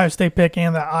Ohio State pick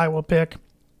and the Iowa pick.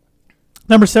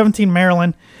 Number 17,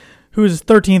 Maryland, who is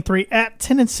 13-3 at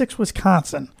 10-6,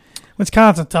 Wisconsin.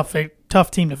 Wisconsin,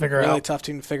 tough team to figure out. Really tough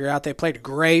team to figure out. They played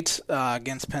great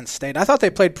against Penn State. I thought they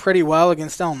played pretty well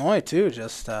against Illinois, too.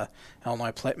 Just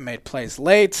Illinois made plays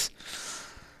late.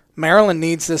 Maryland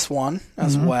needs this one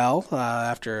as well.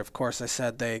 After, of course, I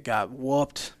said they got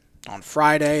whooped on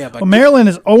Friday. Maryland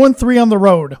is 0-3 on the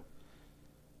road,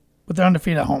 but they're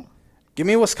undefeated at home. Give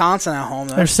me Wisconsin at home.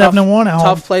 They're 7-1 at home.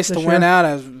 Tough place to win at.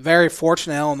 I was very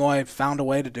fortunate Illinois found a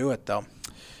way to do it, though.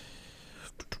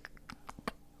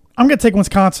 I'm going to take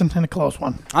Wisconsin in a close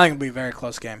one. I think it'll be a very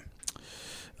close game.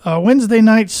 Wednesday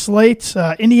night slate,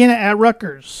 Indiana at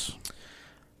Rutgers.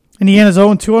 Indiana's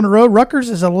 0-2 on the road. Rutgers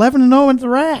is 11-0 in the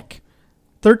rack.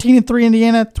 13-3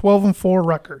 Indiana, 12-4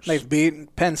 Rutgers. They've beaten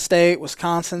Penn State,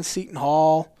 Wisconsin, Seton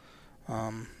Hall,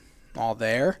 all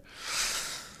there.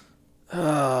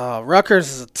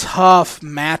 Rutgers is a tough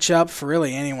matchup for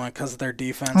really anyone because of their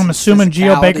defense. I'm assuming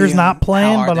Geo Baker's not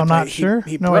playing, but I'm not sure.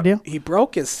 No idea. He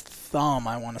broke his thumb,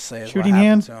 I want to say. Shooting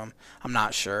hand? To him. I'm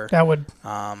not sure. That would.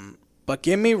 But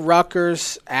give me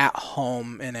Rutgers at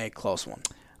home in a close one.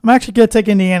 I'm actually going to take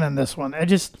Indiana in this one.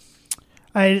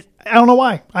 I don't know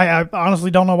why. I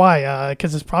honestly don't know why,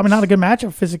 because it's probably not a good matchup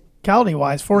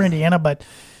physicality-wise for Indiana, but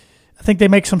I think they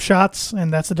make some shots,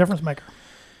 and that's the difference maker.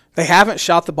 They haven't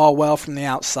shot the ball well from the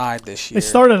outside this year. They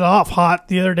started off hot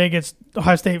the other day against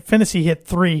Ohio State. Finney hit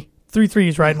three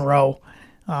threes right in a row.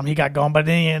 He got going, but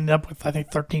then he ended up with, I think,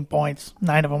 13 points.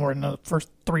 9 of them were in the first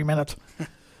 3 minutes.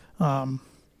 And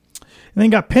then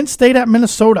you got Penn State at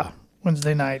Minnesota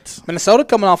Wednesday night. Minnesota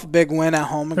coming off a big win at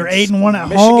home. They're 8-1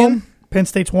 at home. Penn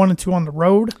State's 1-2 on the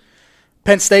road.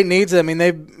 Penn State needs it. I mean,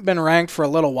 they've been ranked for a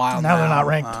little while now. Now they're not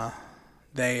ranked.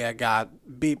 They got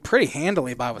beat pretty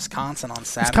handily by Wisconsin on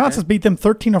Saturday. Wisconsin's beat them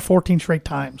 13 or 14 straight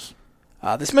times.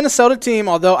 This Minnesota team,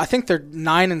 although I think they're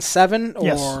 9-7 or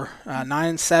yes.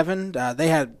 9-7, they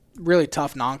had really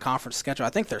tough non-conference schedule. I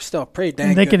think they're still a pretty dang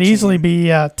good They could easily be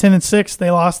 10-6.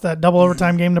 They lost that double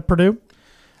overtime game to Purdue.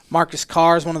 Marcus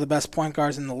Carr is one of the best point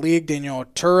guards in the league. Daniel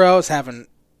Oturo is having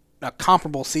a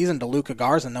comparable season to Luka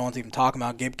Garza. No one's even talking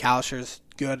about. Gabe Kalisher's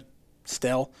good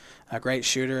still. A great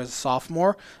shooter as a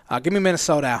sophomore. Give me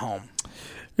Minnesota at home.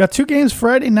 We got 2 games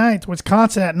Friday night.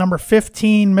 Wisconsin at number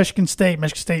 15, Michigan State.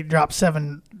 Michigan State dropped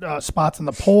 7 spots in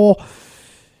the poll.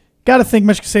 Got to think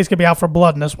Michigan State's going to be out for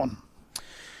blood in this one.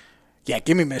 Yeah,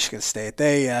 give me Michigan State.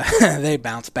 They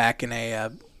bounce back in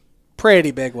a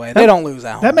pretty big way. They don't lose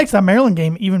at home. That makes that Maryland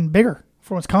game even bigger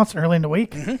for Wisconsin early in the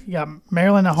week. You got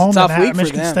Maryland at home and at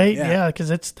Michigan State. Yeah,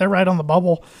 because they're right on the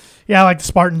bubble. Yeah, I like the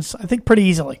Spartans, I think, pretty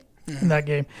easily in that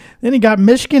game. Then you got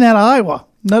Michigan at Iowa.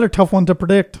 Another tough one to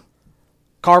predict.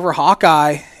 Carver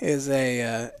Hawkeye is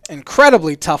a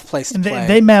incredibly tough place to play.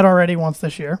 They met already once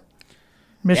this year.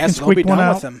 Michigan squeaked one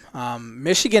out. With them.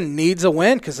 Michigan needs a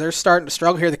win because they're starting to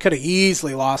struggle here. They could have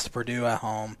easily lost to Purdue at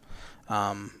home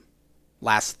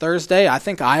last Thursday. I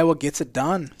think Iowa gets it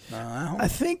done at home. I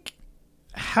think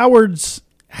Howard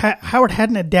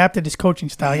hadn't adapted his coaching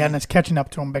style yet, and it's catching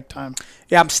up to him big time.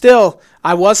 Yeah,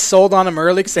 I was sold on him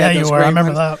early because they had those great I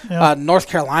remember runs. that. Yeah. North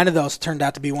Carolina, though, turned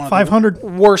out to be one of 500. the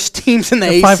worst teams in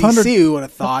the ACC, 500. who would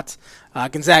have thought.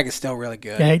 Gonzaga's still really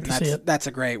good. Yeah, I hate to see it. That's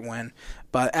a great win.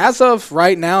 But as of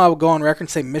right now, I would go on record and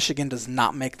say Michigan does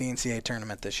not make the NCAA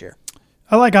tournament this year.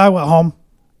 I like Iowa at home,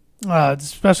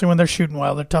 especially when they're shooting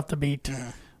well. They're tough to beat.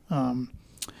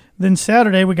 Then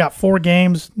Saturday, we got 4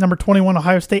 games. Number 21,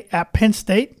 Ohio State at Penn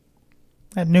State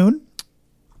at noon.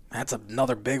 That's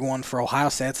another big one for Ohio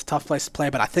State. It's a tough place to play,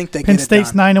 but I think they Penn get it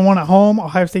State's done. 9-1 at home.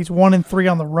 Ohio State's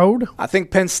 1-3 on the road. I think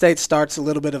Penn State starts a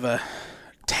little bit of a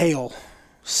tail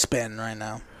spin right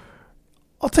now.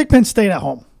 I'll take Penn State at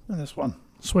home in this one.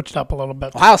 Switched up a little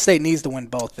bit. Ohio State needs to win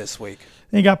both this week.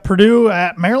 Then you got Purdue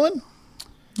at Maryland.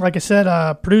 Like I said,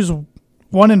 Purdue's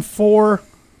 1-4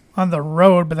 on the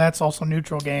road, but that's also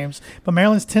neutral games. But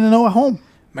Maryland's 10-0 at home.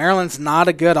 Maryland's not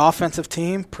a good offensive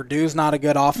team. Purdue's not a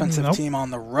good offensive team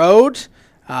on the road.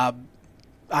 I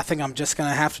think I'm just going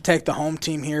to have to take the home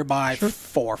team here by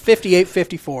 4,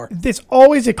 58-54. It's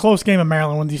always a close game in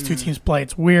Maryland when these two teams play.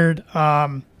 It's weird.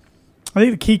 I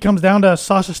think the key comes down to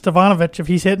Sasha Stevanovic if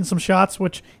he's hitting some shots,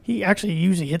 which he actually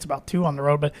usually hits about 2 on the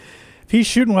road. But if he's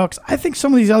shooting well, because I think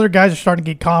some of these other guys are starting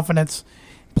to get confidence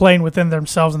playing within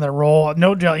themselves and their role.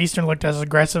 No, Joe Eastern looked as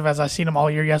aggressive as I've seen him all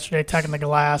year yesterday, attacking the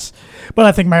glass. But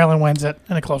I think Maryland wins it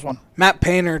in a close one. Matt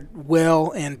Painter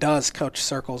will and does coach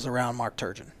circles around Mark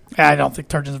Turgeon. I don't think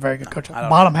Turgeon's a very good coach.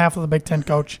 Bottom half of the Big Ten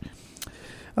coach.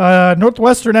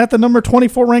 Northwestern at the number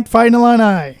 24 ranked Fighting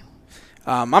Illini.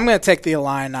 I'm going to take the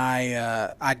Illini.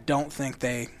 I don't think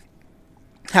they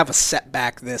have a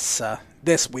setback this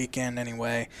weekend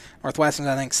anyway. Northwestern's,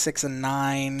 I think,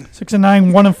 6-9.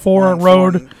 6-9, 1-4 at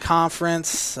road.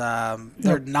 Conference.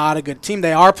 They're not a good team.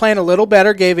 They are playing a little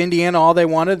better. Gave Indiana all they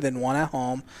wanted, then won at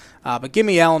home. But give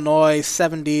me Illinois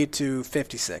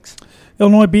 70-56.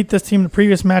 Illinois beat this team in the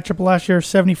previous matchup last year,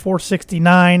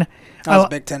 74-69. That was a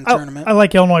Big Ten tournament. I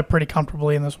like Illinois pretty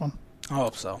comfortably in this one. I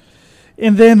hope so.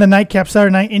 And then the nightcap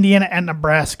Saturday night, Indiana at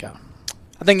Nebraska.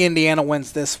 I think Indiana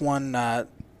wins this one.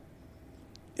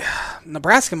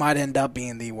 Nebraska might end up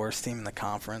being the worst team in the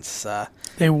conference.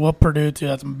 They whoop Purdue, too.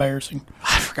 That's embarrassing.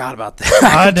 I forgot about that.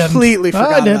 I completely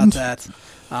forgot about that.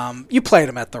 You played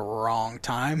them at the wrong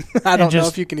time. I don't know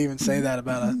if you can even say that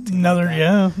about a team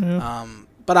yeah.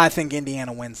 But I think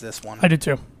Indiana wins this one. I do,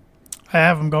 too. I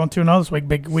have them going 2-0 this week.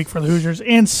 Big week for the Hoosiers.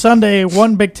 And Sunday,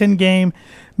 one Big Ten game,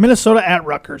 Minnesota at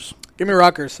Rutgers. Give me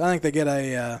Rutgers. I think they get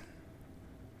a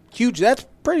that's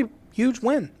pretty huge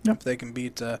win if they can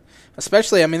beat,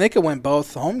 especially, they could win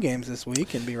both home games this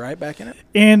week and be right back in it.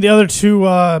 And the other two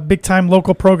big-time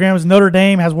local programs, Notre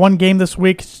Dame has one game this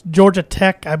week. Georgia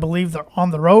Tech, I believe they're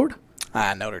on the road.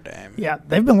 Notre Dame. Yeah,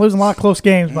 they've been losing a lot of close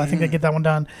games, but I think they get that one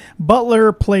done.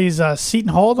 Butler plays Seton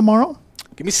Hall tomorrow.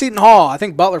 Give me Seton Hall. I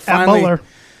think Butler finally. At Butler.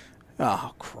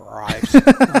 Oh, Christ.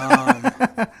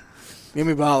 Give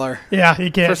me Butler. Yeah,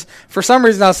 he can. For some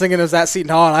reason, I was thinking it was at Seton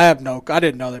Hall, and I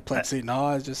didn't know they played Seton Hall.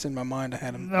 I was just in my mind. I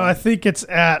had them. No, I think it's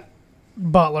at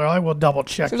Butler. I will double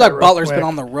check. Seems like Butler's been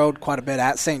on the road quite a bit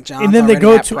at St. John's. And then they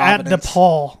go to at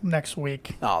DePaul next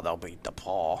week. Oh, they'll beat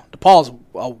DePaul. DePaul's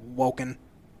awoken.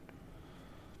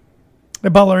 The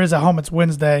Butler is at home. It's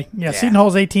Wednesday. Yeah. Seton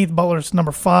Hall's 18th. Butler's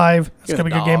number 5. It's going to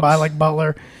be a good game, but I like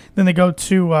Butler. Then they go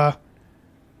to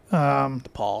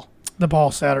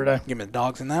DePaul Saturday. Give me the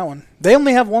Dogs in that one. They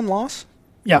only have one loss?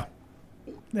 Yeah.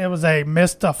 It was a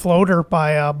missed floater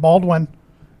by Baldwin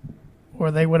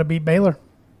where they would have beat Baylor.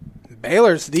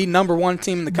 Baylor's the number 1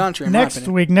 team in the country, in my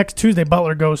opinion. Next Tuesday,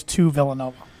 Butler goes to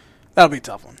Villanova. That'll be a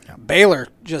tough one. Yeah. Baylor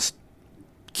just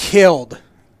killed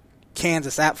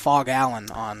Kansas at Fog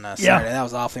Allen on Saturday. Yeah. That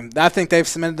was awful. I think they've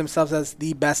cemented themselves as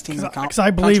the best team in the country. Because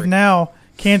I believe now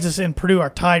Kansas and Purdue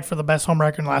are tied for the best home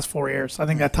record in the last 4 years. I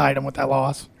think that tied them with that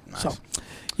loss. Nice. So,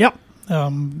 yep.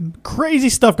 Crazy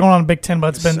stuff going on in Big Ten,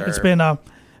 but it's been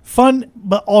fun,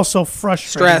 but also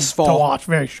frustrating stressful to watch.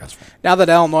 Very stressful. Now that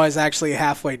Illinois is actually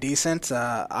halfway decent,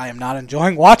 I am not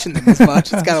enjoying watching them as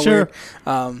much. It's kind of weird.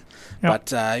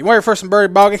 But you want your first one,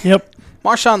 Birdie Bogey? Yep.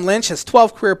 Marshawn Lynch has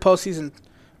 12 career postseason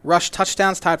rush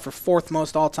touchdowns, tied for 4th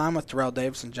most all time with Terrell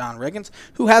Davis and John Riggins.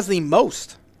 Who has the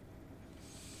most?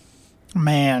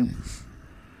 Man.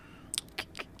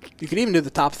 You could even do the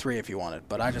top 3 if you wanted,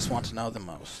 but I just want to know the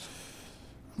most.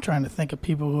 I'm trying to think of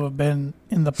people who have been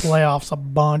in the playoffs a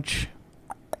bunch.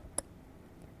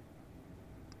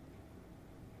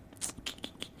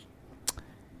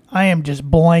 I am just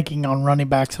blanking on running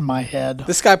backs in my head.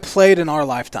 This guy played in our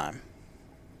lifetime.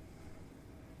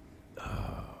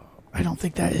 I don't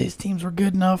think that his teams were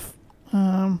good enough.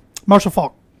 Marshall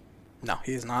Faulk. No,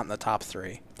 he's not in the top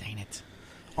 3. Dang it.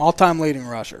 All-time leading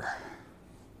rusher.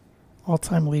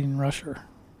 All-time leading rusher.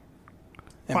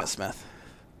 Emmitt Smith.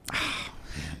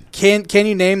 Can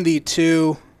you name the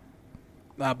 2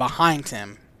 behind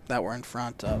him that were in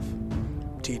front of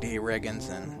TD,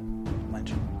 Riggins, and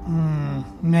Lynch?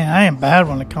 Man, I am bad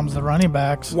when it comes to running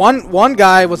backs. One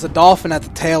guy was a Dolphin at the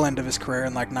tail end of his career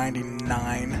in like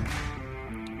 99.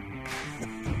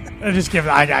 I just give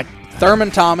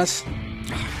Thurman Thomas,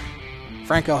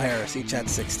 Franco Harris, each had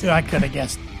 16. Dude, I could have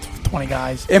guessed 20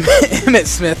 guys. Emmitt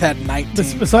Smith had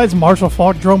 19. Besides Marshall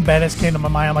Faulk, Jerome Bettis came to my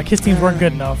mind. I'm like, his teams weren't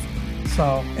good enough.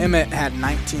 So Emmitt had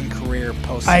 19 career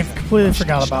postseason. I completely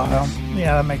forgot about him.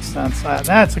 Yeah, that makes sense.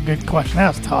 That's a good question.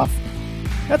 That was tough.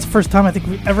 That's the first time I think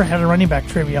we've ever had a running back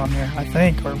trivia on here, I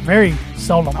think, or very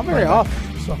seldom. Not very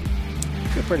often. So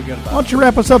Feel pretty good about it. why don't you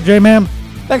wrap us up, J-Man?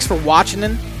 Thanks for watching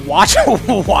it.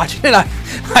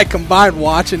 I combined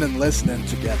watching and listening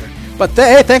together. But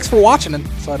hey, thanks for watching it,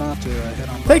 so I don't have to hit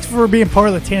on. Thanks for being part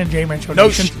of the Tan and J-Man Show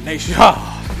Nation. Nation.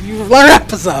 Oh, you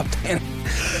wrap us up, Dan.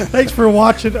 Thanks for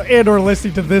watching and or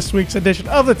listening to this week's edition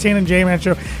of the Tan and J-Man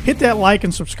Show. Hit that like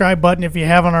and subscribe button if you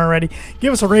haven't already.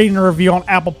 Give us a rating or review on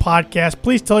Apple Podcasts.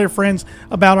 Please tell your friends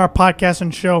about our podcast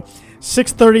and show.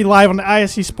 6:30 live on the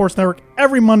ISC Sports Network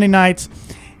every Monday nights.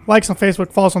 Likes on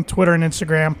Facebook, follow us on Twitter and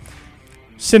Instagram.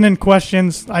 Send in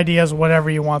questions, ideas,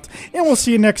 whatever you want. And we'll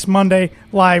see you next Monday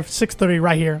live, 6:30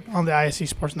 right here on the ISC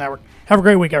Sports Network. Have a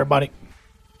great week, everybody.